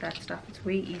all of that stuff. It's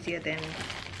way easier than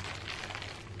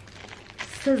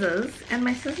scissors, and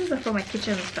my scissors are for my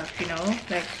kitchen stuff, you know,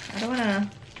 like I don't want to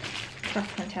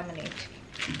stuff contaminate.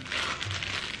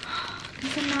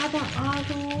 There's another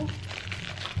Aru.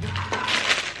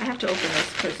 I have to open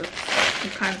this because you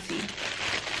can't see.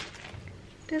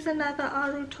 There's another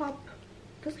Aru top.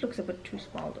 This looks a bit too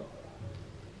small though.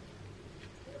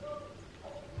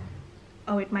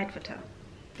 Oh, it might fit her.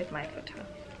 It might fit her.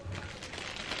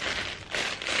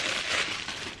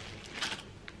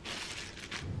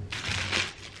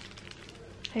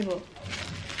 Hey, boo.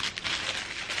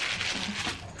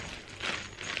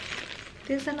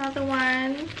 There's another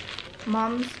one.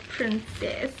 Mom's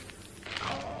Princess.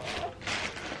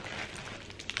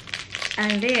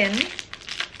 And then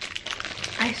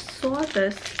I saw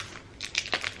this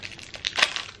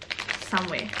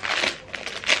somewhere.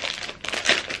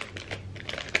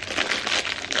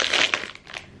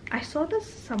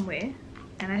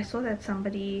 And I saw that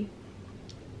somebody,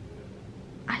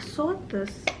 I saw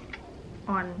this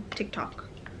on TikTok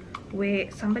where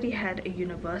somebody had a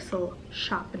universal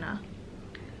sharpener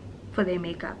for their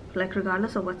makeup. Like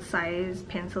regardless of what size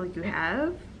pencil you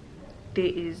have, there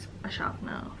is a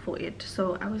sharpener for it.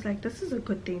 So I was like, this is a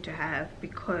good thing to have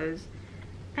because,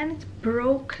 and it's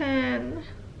broken.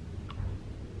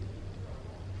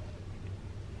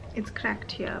 It's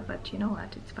cracked here, but you know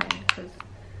what, it's fine because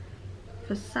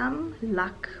for some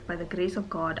luck, by the grace of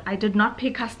God, I did not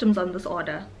pay customs on this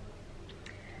order.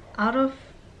 Out of,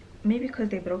 maybe because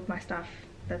they broke my stuff,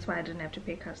 that's why I didn't have to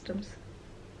pay customs.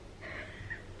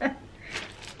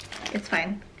 It's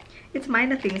fine. It's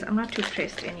minor things. I'm not too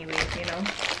pressed anyway, you know.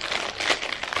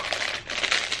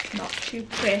 Not too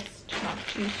pressed, not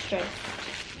too stressed.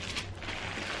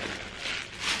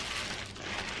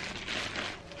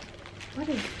 What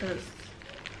is this?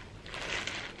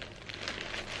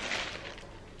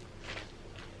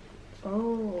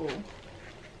 Oh,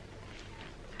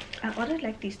 I ordered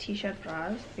like these t-shirt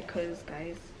bras because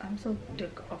guys, I'm so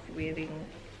sick of wearing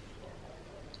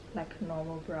like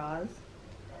normal bras.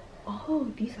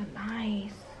 Oh, these are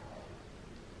nice.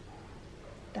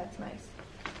 That's nice.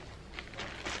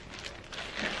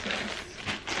 That's nice.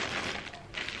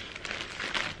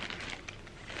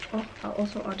 Oh, I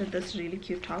also ordered this really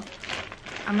cute top.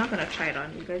 I'm not gonna try it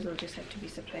on. You guys will just have to be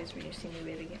surprised when you see me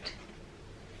wearing it.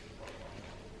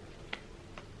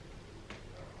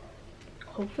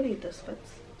 Hopefully this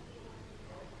fits.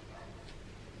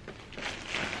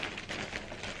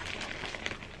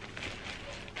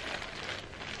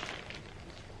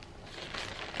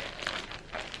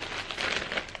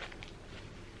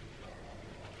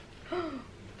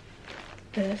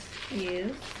 This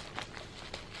is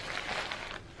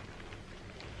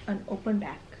an open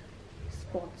back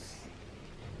sports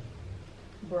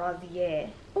brassiere.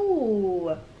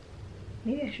 Oh,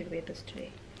 maybe I should wear this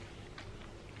today.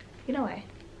 You know why?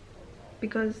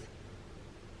 Because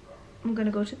I'm gonna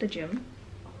go to the gym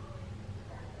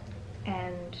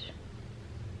and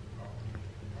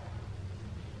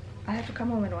I have to come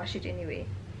home and wash it anyway.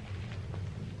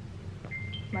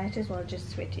 Might as well just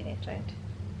sweat in it, right?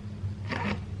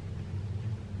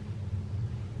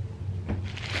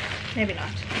 Maybe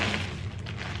not.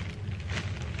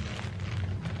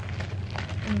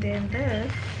 And then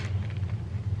this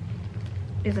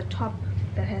is a top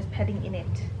that has padding in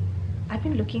it. I've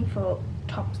been looking for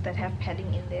tops that have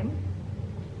padding in them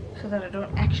so that I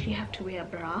don't actually have to wear a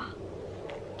bra.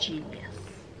 Genius.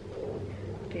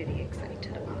 Very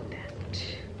excited about that.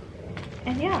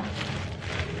 And yeah,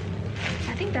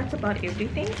 I think that's about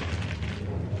everything.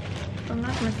 if I'm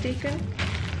not mistaken.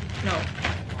 No,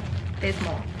 there's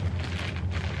more.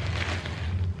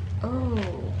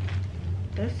 Oh,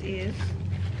 this is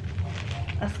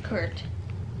a skirt.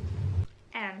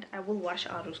 And I will wash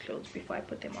Aru's clothes before I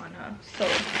put them on her. So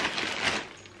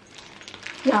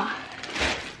yeah,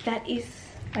 that is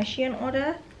my Shein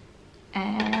order,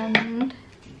 and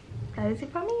that is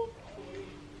it for me.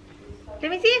 Let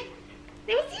me see.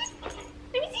 Let me see.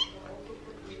 Let me see.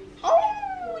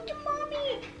 Oh, to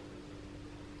mommy.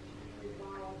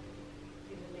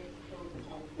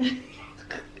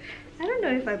 I don't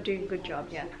know if I'm doing a good job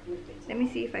here. Let me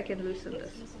see if I can loosen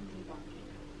this.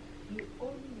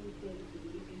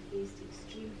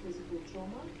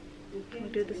 Can we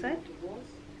do the side?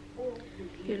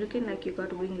 You're looking like you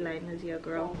got wing liners here,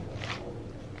 girl.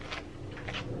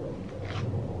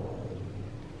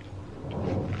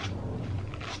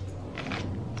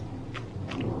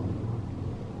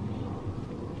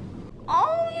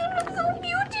 Oh, you look so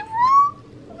beautiful.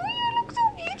 Oh, you look so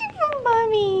beautiful,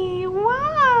 mommy.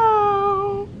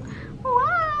 Wow.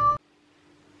 Wow.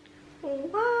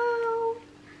 Wow.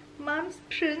 Mom's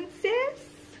princess.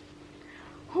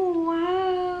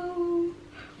 Wow.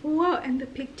 Wow, and the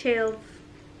pigtails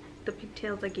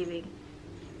are giving.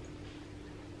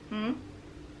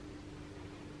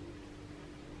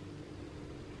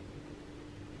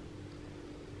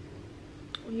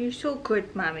 You're so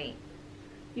good, mommy.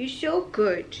 You're so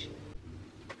good.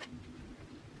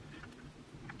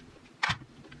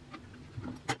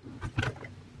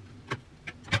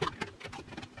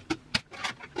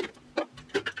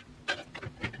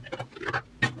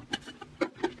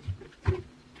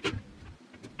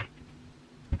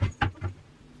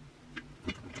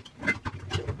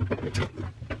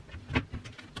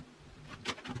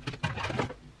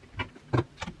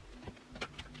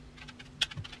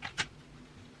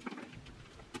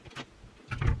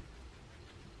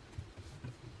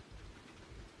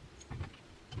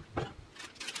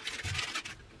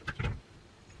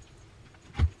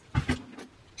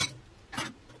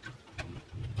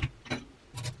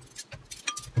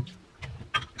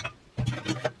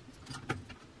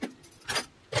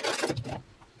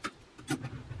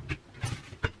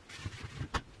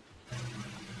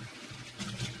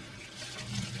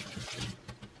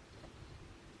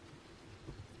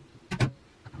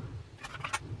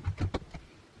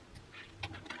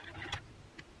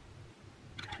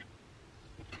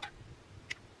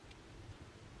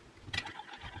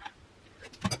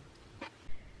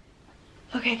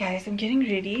 Okay guys, I'm getting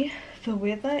ready. The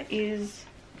weather is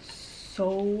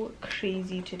so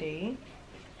crazy today.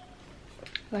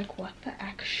 Like, what the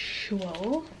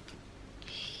actual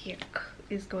heck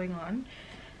is going on?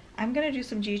 I'm gonna do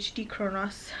some GHD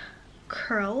Kronos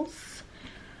curls.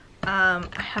 I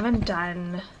haven't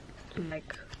done,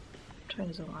 like, trying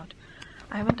to zoom out.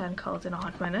 I haven't done curls in a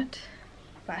hot minute,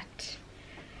 but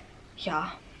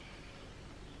yeah.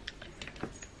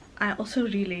 I also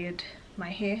relaid my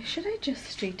hair. Should I just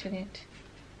straighten it?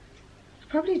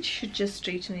 Probably should just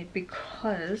straighten it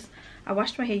because I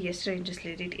washed my hair yesterday and just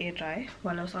let it air dry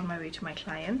while I was on my way to my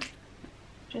client.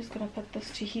 Just gonna put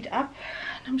this to heat up,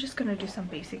 and I'm just gonna do some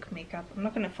basic makeup. I'm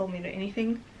not gonna film it or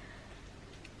anything.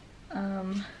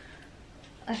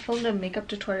 I filmed a makeup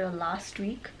tutorial last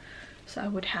week, so I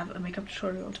would have a makeup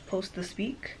tutorial to post this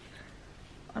week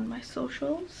on my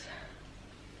socials.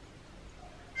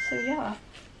 So yeah.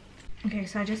 Okay,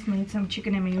 so I just made some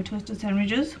chicken and mayo toasted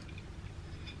sandwiches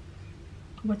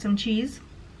with some cheese.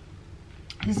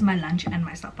 This is my lunch and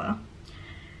my supper.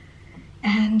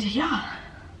 And yeah,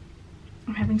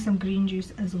 I'm having some green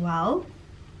juice as well.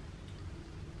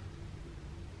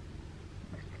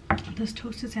 This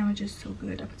toasted sandwich is so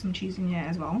good. I put some cheese in here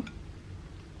as well,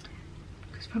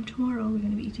 because from tomorrow we're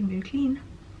going to be eating very clean.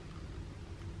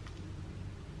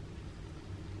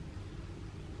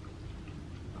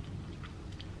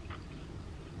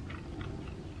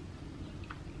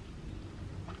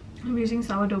 I'm using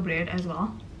sourdough bread as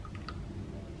well.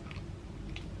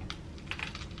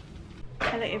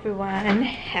 Hello everyone,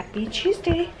 happy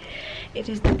Tuesday. It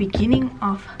is the beginning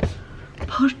of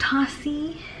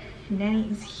Portasi. Nanny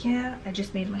is here. I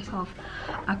just made myself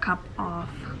a cup of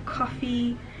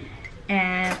coffee,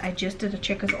 and I just did a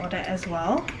Checkers order as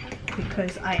well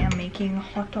because I am making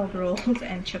hot dog rolls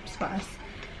and chips for us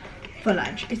for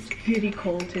lunch. It's really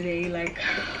cold today, like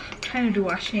trying to do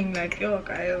washing, like, yo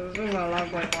guys, there's a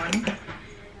lot going on.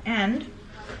 And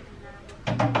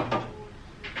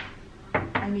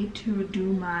I need to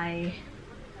do my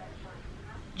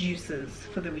juices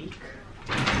for the week.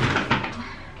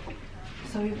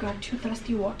 So we've got 2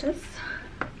 thirsty waters.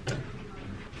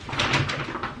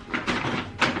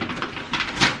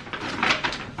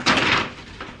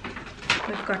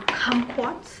 I've got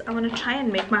kumquats. I want to try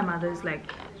and make my mother's like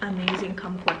amazing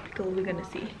kumquat pickle. We're gonna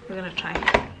see. We're gonna try.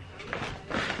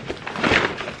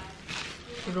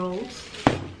 Rolls.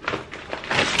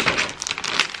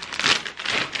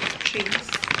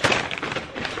 Treats.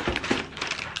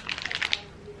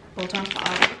 Bolt-on for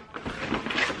Ari.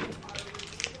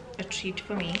 A treat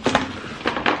for me.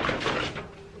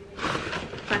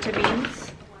 Butter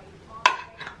beans.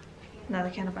 Another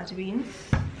can of butter beans.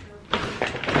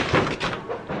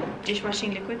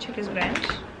 Dishwashing liquid, Checkers brand.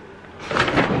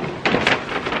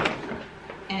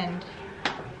 And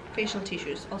facial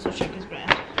tissues, also Checkers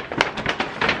brand.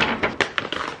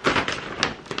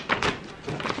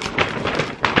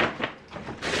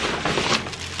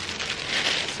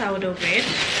 Sourdough bread.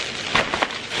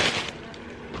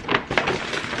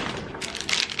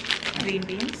 Green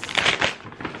beans.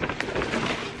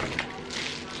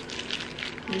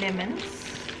 Lemons.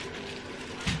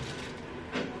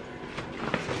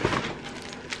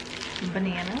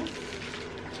 Bananas.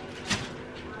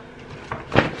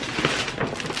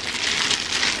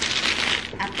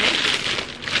 Apples.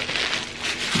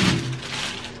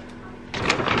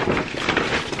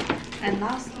 And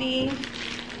lastly,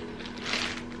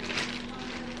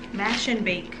 mash and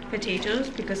bake potatoes,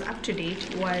 because Up to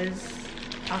Date was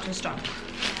out of stock.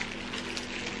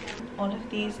 All of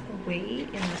these away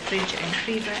in the fridge and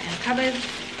freezer and cupboards,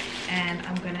 and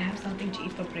I'm gonna have something to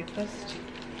eat for breakfast,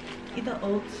 either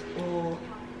oats or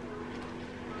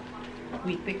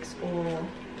wheat bix or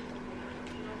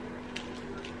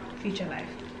Future Life.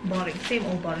 Boring, same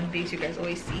old boring things you guys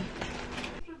always see.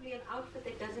 Probably an outfit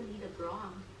that doesn't need a bra.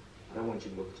 I don't want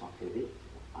you to look top heavy.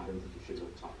 I don't think you should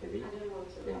look top heavy. I don't want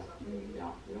to look top heavy.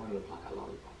 Yeah, you don't want to look like a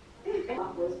lollipop.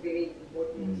 That was very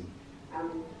important.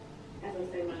 As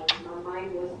I said, my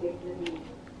mind was definitely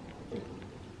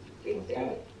big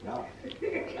day. No.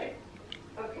 Okay.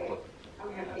 Okay. Look.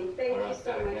 I'm happy. Thank you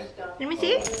so much, Doc. Let me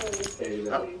see. There you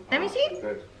Oh, go. let me see.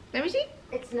 Good. Let me see.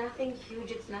 It's nothing huge,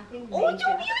 it's nothing major. Oh, it's so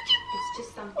beautiful. It's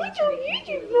just something Oh, it's to so make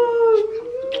you feel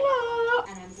beautiful.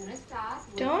 and I'm gonna start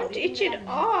with Don't putting itch it them in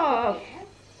off. the bed.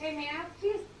 Hey, may I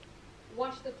please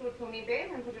wash the fruit for me,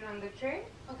 babe, and put it on the tray?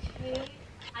 Okay.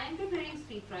 I'm preparing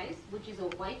sweet rice, which is a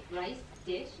white rice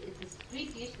dish. It's a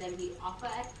sweet dish that we offer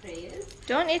at prayers.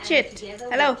 Don't itch And it. together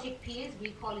Hello. with chickpeas, we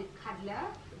call it kadla.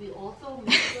 We also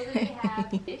make sure that we have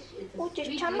fish. It's a Oh, sweet this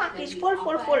dish stomach that is we full.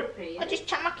 offer at Oh, prayers. this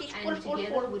stomach is And together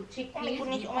full. with chickpeas, Oh my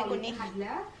goodness, we oh my call it goodness.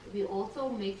 kadla. We also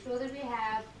make sure that we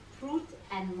have fruit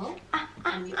and milk.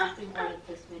 And we offer all of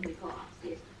this when we go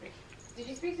upstairs to pray. Did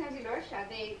you speak to Auntie Loreal? Are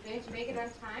they going to make it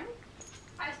on time?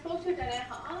 I spoke to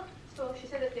Daneha, so she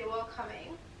said that they were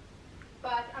coming,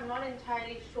 but I'm not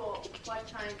entirely sure what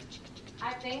time.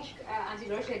 I think Auntie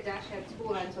Loreal dashed at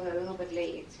school until a little bit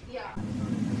late. Yeah.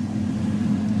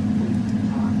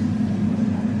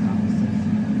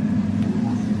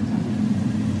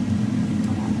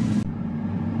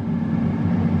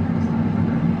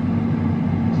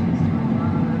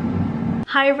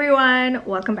 Hi everyone,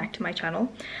 welcome back to my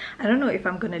channel. I don't know if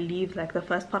I'm gonna leave like the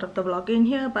first part of the vlog in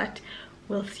here, but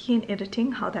we'll see in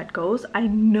editing how that goes. I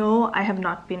know I have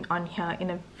not been on here in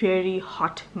a very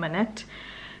hot minute.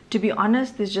 To be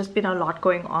honest, there's just been a lot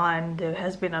going on. There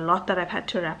has been a lot that I've had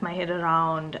to wrap my head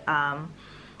around. I'm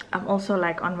also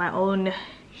like on my own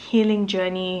healing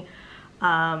journey,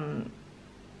 and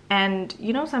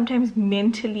you know, sometimes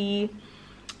mentally,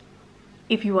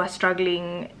 if you are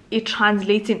struggling, it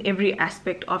translates in every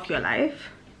aspect of your life,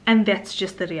 and that's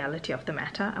just the reality of the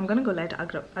matter. I'm gonna go light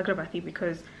agrabati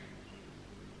because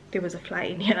there was a fly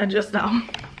in here just now.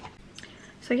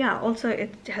 So yeah, also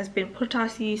it has been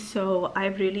purtasi, so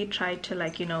I've really tried to,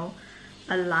 like, you know,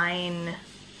 align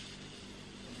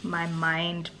my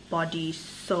mind, body,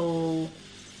 soul.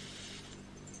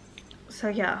 So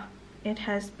yeah, it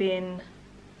has been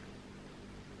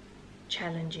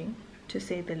challenging to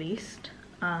say the least.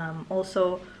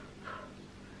 Also,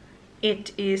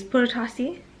 it is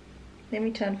purtasi. Let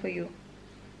me turn for you.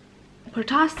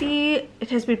 Purtasi, it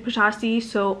has been purtasi,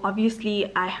 so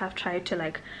obviously I have tried to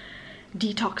like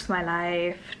detox my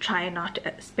life, try not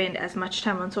to spend as much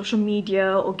time on social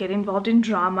media or get involved in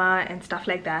drama and stuff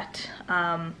like that.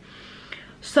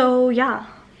 So yeah,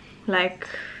 like,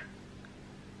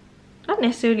 not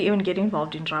necessarily even get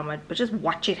involved in drama, but just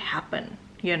watch it happen,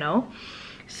 you know.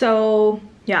 So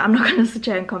yeah, I'm not gonna sit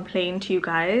here and complain to you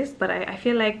guys, but I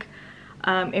feel like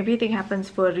everything happens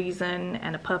for a reason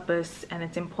and a purpose, and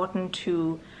it's important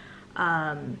to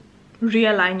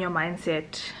realign your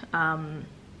mindset.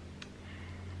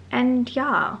 And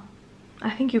yeah, I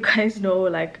think you guys know,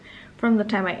 like, from the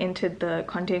time I entered the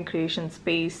content creation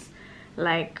space,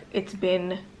 like, it's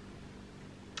been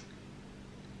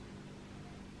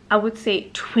I would say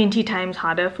 20 times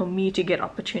harder for me to get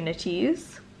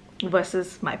opportunities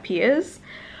versus my peers.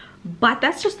 But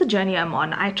that's just the journey I'm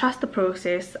on. I trust the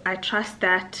process. I trust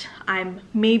that I'm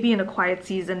maybe in a quiet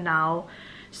season now,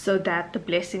 so that the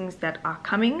blessings that are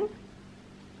coming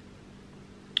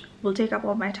will take up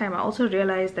all my time. I also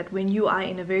realize that when you are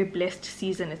in a very blessed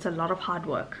season, it's a lot of hard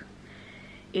work.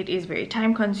 It is very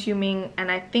time consuming, and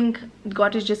I think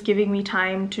God is just giving me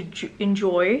time to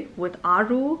enjoy with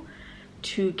Aru,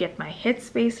 to get my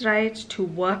headspace right, to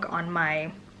work on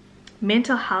my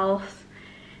mental health.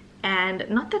 And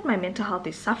not that my mental health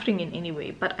is suffering in any way,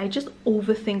 but I just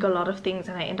overthink a lot of things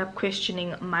and I end up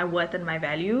questioning my worth and my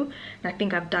value. And I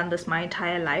think I've done this my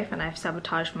entire life, and I've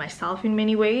sabotaged myself in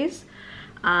many ways.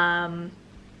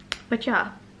 But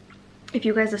yeah, if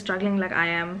you guys are struggling like I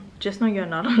am, just know you're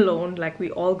not alone. Like,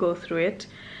 we all go through it.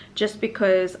 Just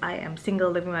because I am single,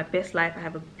 living my best life, I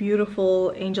have a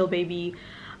beautiful angel baby,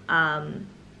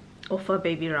 or fur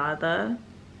baby rather,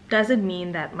 doesn't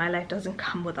mean that my life doesn't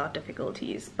come without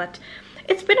difficulties. But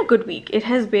it's been a good week. It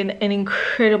has been an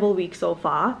incredible week so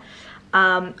far.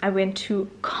 I went to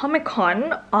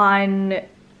Comic-Con on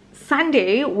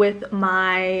Sunday with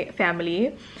my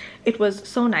family. It was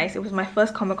so nice. It was my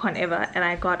first Comic-Con ever, and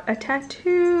I got a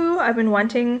tattoo. I've been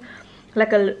wanting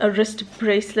like a wrist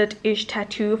bracelet-ish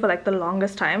tattoo for like the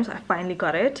longest time, so I finally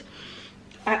got it.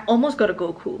 I almost got a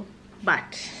Goku,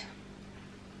 but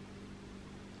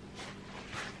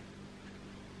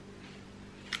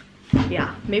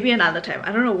yeah, maybe another time.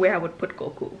 I don't know where I would put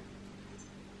Goku.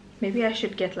 Maybe I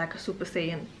should get like a Super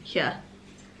Saiyan here.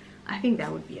 I think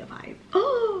that would be a vibe.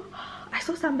 Oh, I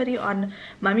saw somebody on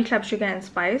Mummy Club Sugar and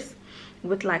Spice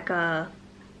with like a,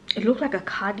 it looked like a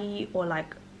Kadi or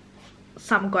like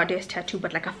some goddess tattoo,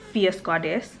 but like a fierce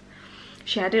goddess.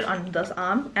 She had it on this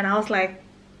arm, and I was like,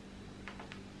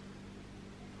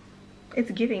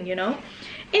 it's giving, you know.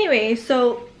 Anyway,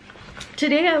 so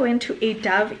today I went to a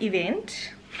Dove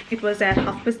event. It was at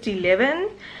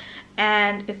 11:30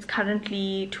 and it's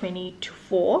currently 20 to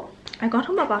 4. I got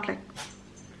home about like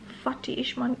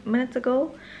 40-ish minutes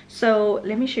ago. So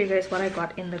let me show you guys what I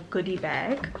got in the goodie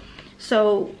bag.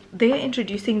 So they're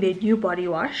introducing their new body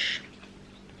wash,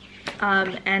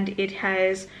 and it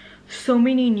has so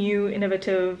many new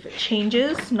innovative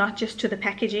changes, not just to the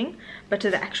packaging but to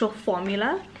the actual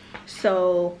formula.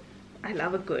 So I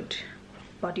love a good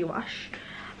body wash.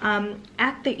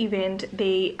 At the event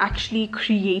they actually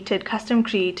custom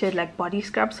created like body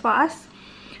scrubs for us,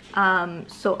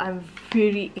 so I'm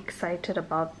very excited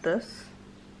about this.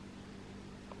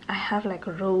 I have like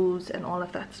rose and all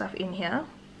of that stuff in here.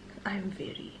 I'm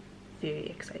very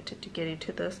excited to get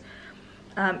into this.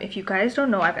 If you guys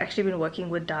don't know, I've actually been working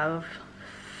with Dove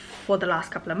for the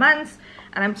last couple of months,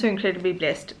 and I'm so incredibly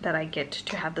blessed that I get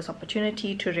to have this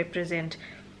opportunity to represent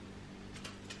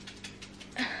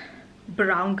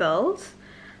brown girls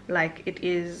like it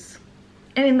is.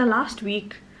 And in the last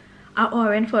week, I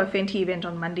went for a Fenty event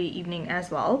on Monday evening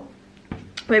as well,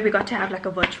 where we got to have like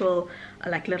a virtual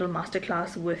like little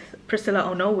masterclass with Priscilla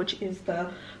Ono, which is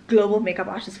the global makeup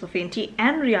artist for Fenty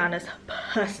and Rihanna's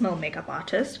personal makeup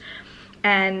artist.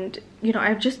 And you know,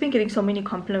 I've just been getting so many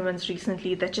compliments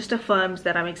recently that just affirms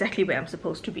that I'm exactly where I'm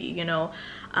supposed to be, you know.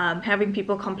 Having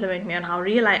people compliment me on how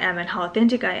real I am and how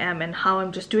authentic I am and how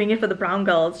I'm just doing it for the brown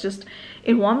girls, just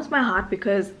it warms my heart,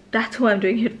 because that's who I'm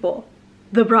doing it for.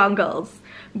 The brown girls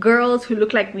who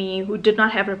look like me, who did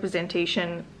not have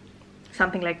representation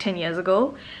something like 10 years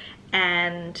ago.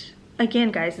 And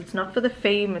again guys, it's not for the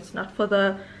fame, it's not for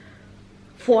the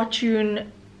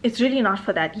fortune, it's really not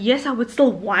for that. Yes, I would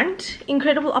still want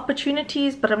incredible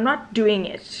opportunities, but I'm not doing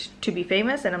it to be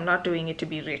famous, and I'm not doing it to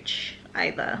be rich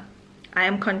either. I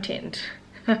am content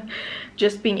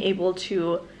just being able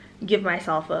to give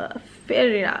myself a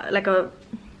fairly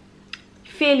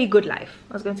good life.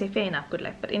 I was going to say fair enough good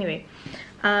life, but anyway.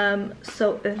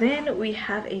 So then we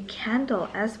have a candle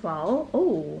as well.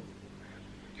 Oh,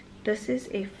 this is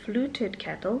a fluted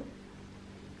candle.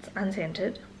 It's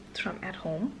unscented. It's from At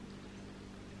Home.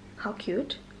 How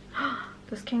cute.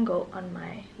 This can go on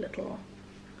my little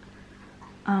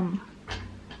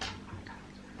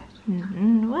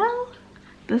well,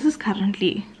 this is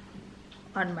currently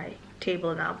on my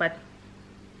table now, but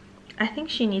I think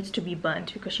she needs to be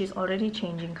burnt because she's already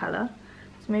changing color.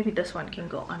 So maybe this one can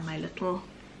go on my little,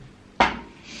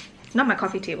 not my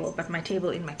coffee table, but my table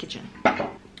in my kitchen.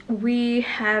 We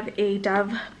have a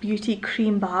Dove Beauty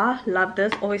Cream Bar. Love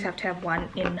this. Always have to have one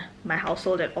in my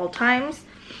household at all times.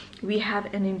 We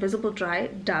have an Invisible Dry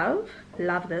Dove.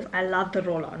 Love this. I love the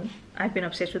roll-on. I've been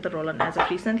obsessed with the roll-on as of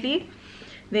recently.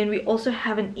 Then we also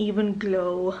have an Even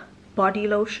Glow body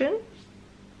lotion.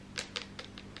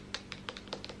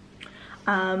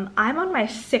 I'm on my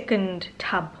second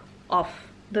tub of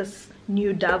this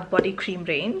new Dove body cream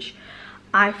range.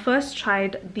 I first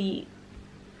tried the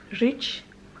Rich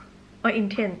or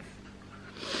Intense.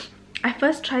 I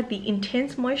first tried the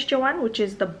Intense Moisture one, which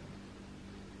is the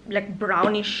like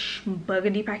brownish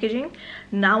burgundy packaging.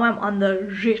 Now I'm on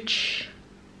the Rich,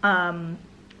 I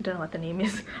don't know what the name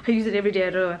is. I use it every day. I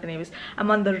don't know what the name is.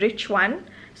 I'm on the Rich one,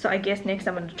 so I guess next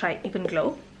I'm going to try Even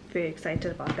Glow. Very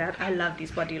excited about that. I love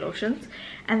these body lotions.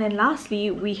 And then lastly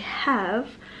we have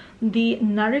the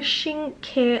Nourishing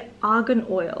Care Argan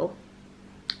Oil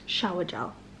shower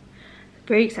gel.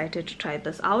 Very excited to try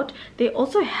this out. They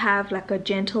also have like a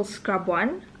gentle scrub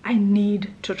one. I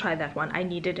need to try that one. I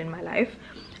need it in my life.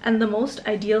 And the most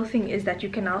ideal thing is that you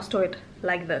can now store it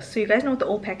like this. So you guys know with the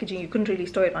old packaging you couldn't really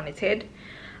store it on its head.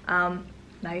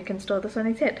 Now you can store this on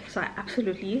its head. So I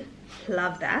absolutely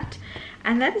love that.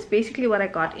 And that is basically what I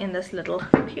got in this little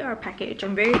PR package.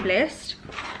 I'm very blessed.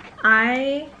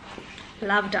 I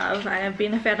love Dove. I have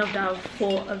been a fan of Dove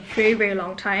for a very, very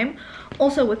long time.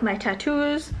 Also with my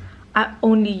tattoos, I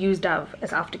only use Dove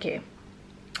as aftercare.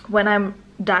 When I'm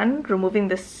done removing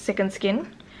this second skin,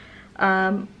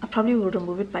 I probably will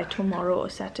remove it by tomorrow or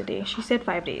Saturday. She said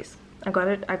 5 days. I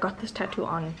got this tattoo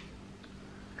on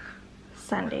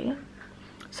Sunday,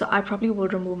 so I probably will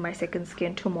remove my second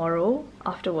skin tomorrow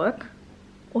after work,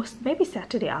 or maybe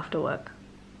Saturday after work,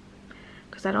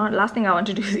 because I don't, last thing I want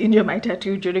to do is injure my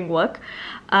tattoo during work.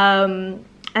 And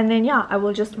then yeah, I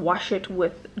will just wash it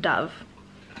with Dove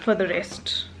for the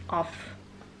rest of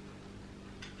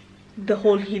the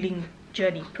whole healing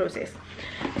journey process.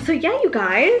 So yeah, you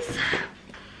guys,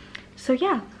 so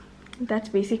yeah, that's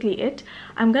basically it.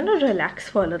 I'm gonna relax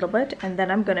for a little bit and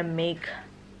then I'm gonna make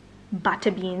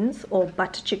butter beans, or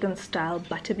butter chicken style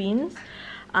butter beans.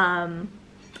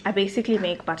 I basically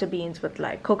make butter beans with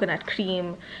like coconut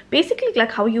cream, basically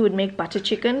like how you would make butter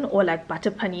chicken or like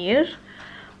butter paneer,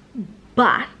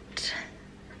 but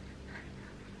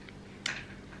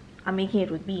I'm making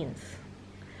it with beans.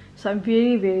 So I'm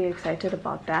very, very excited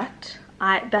about that.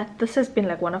 This has been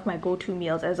like one of my go-to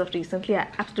meals as of recently. I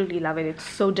absolutely love it. It's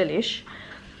so delish.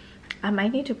 I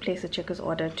might need to place a Checkers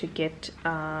order to get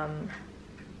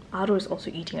Aru is also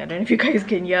eating. I don't know if you guys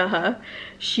can hear her.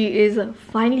 She is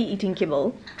finally eating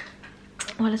kibble.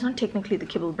 Well, it's not technically the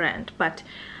kibble brand, but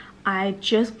I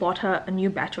just bought her a new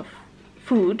batch of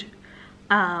food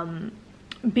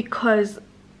because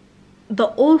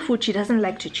the old food, she doesn't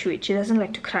like to chew it. She doesn't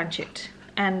like to crunch it.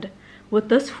 And with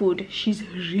this food, she's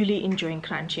really enjoying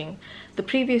crunching. The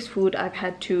previous food, I've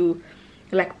had to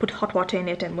like put hot water in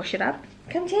it and mush it up.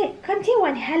 Come say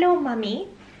one hello, mommy.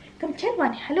 Come tell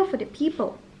one hello for the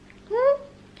people.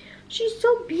 She's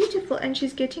so beautiful and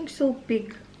she's getting so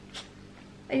big.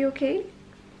 Are you okay?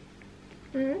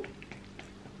 Did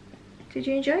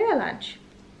you enjoy your lunch?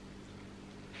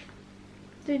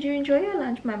 Did you enjoy your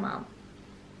lunch, my mom?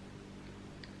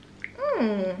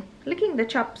 Licking the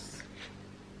chops.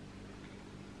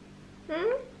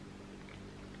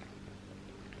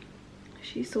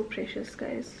 She's so precious,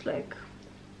 guys. Like,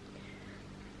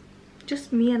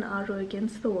 just me and Aru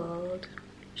against the world.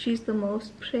 She's the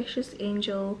most precious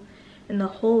angel in the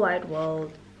whole wide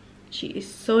world. She is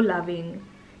so loving.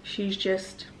 She's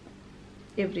just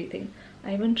everything.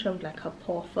 I even trimmed like her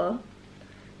paw fur.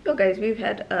 Yo guys, we've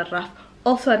had a rough...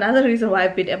 Also, another reason why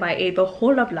I've been MIA the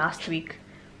whole of last week,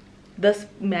 this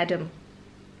madam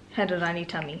had a runny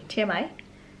tummy, TMI,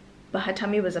 but her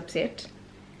tummy was upset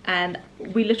and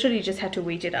we literally just had to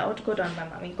wait it out. Go down, my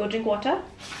mommy. Go drink water.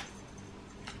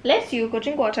 Bless you. Go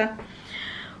drink water.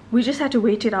 We just had to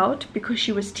wait it out because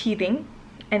she was teething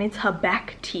and it's her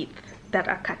back teeth that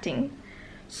are cutting.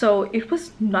 So it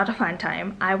was not a fun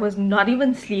time. I was not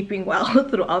even sleeping well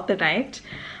throughout the night.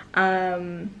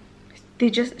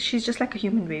 She's just like a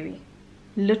human baby.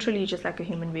 Literally just like a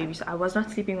human baby. So I was not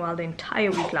sleeping well the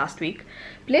entire week last week.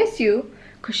 Bless you.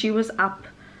 Because she was up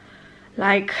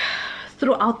like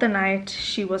throughout the night.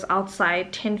 She was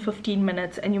outside 10-15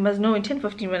 minutes. And you must know in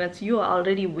 10-15 minutes you are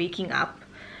already waking up.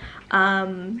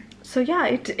 So yeah,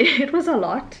 it was a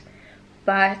lot,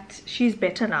 but she's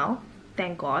better now,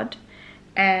 thank God.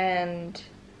 And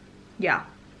yeah,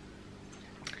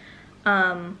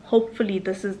 hopefully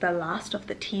this is the last of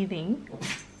the teething.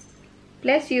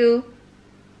 Bless you.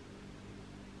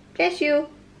 Bless you.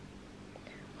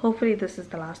 Hopefully this is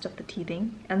the last of the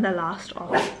teething and the last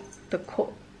of the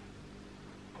cold.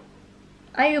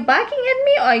 Are you barking at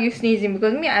me or are you sneezing?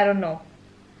 Because me, I don't know.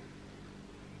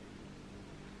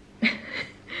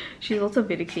 She's also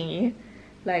very clingy.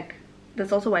 Like,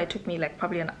 that's also why it took me like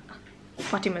probably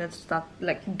 40 minutes to start,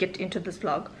 like, get into this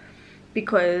vlog,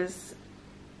 because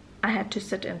I had to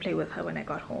sit and play with her when I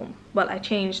got home. Well, I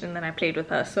changed and then I played with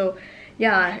her. So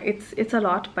yeah, it's a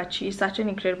lot, but she's such an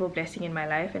incredible blessing in my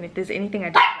life. And if there's anything I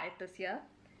did right this year,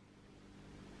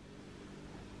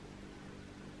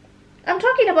 I'm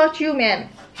talking about you, man.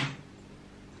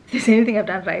 If there's anything I've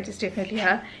done right, it's definitely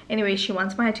her. Anyway, she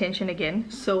wants my attention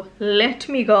again, so let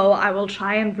me go. I will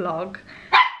try and vlog.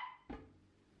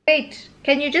 Wait,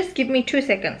 can you just give me 2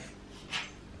 seconds?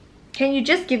 Can you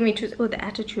just give me 2? Oh, the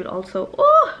attitude also.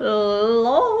 Oh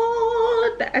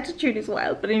Lord, the attitude is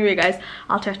wild. But anyway, guys,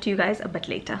 I'll talk to you guys a bit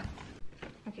later.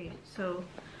 Okay, so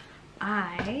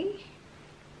I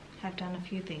have done a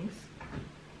few things.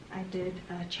 I did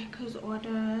a Checo's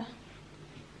order.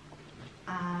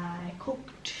 I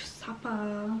cooked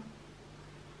supper,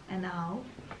 and now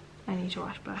I need to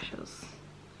wash brushes.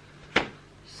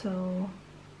 So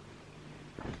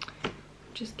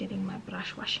just getting my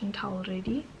brush washing towel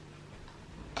ready,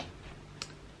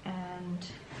 and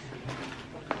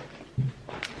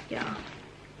yeah,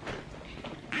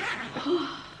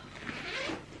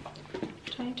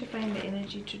 trying to find the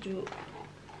energy to do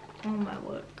all my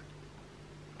work.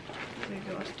 It's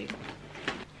exhausting.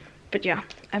 But yeah,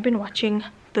 I've been watching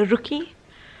The Rookie,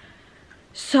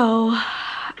 so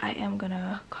I am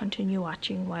gonna continue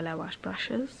watching while I wash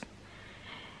brushes,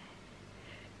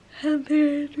 and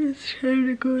then it's time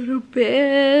to go to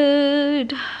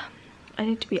bed. I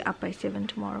need to be up by 7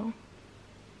 tomorrow.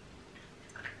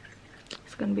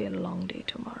 It's gonna be a long day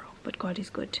tomorrow, but God is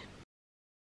good.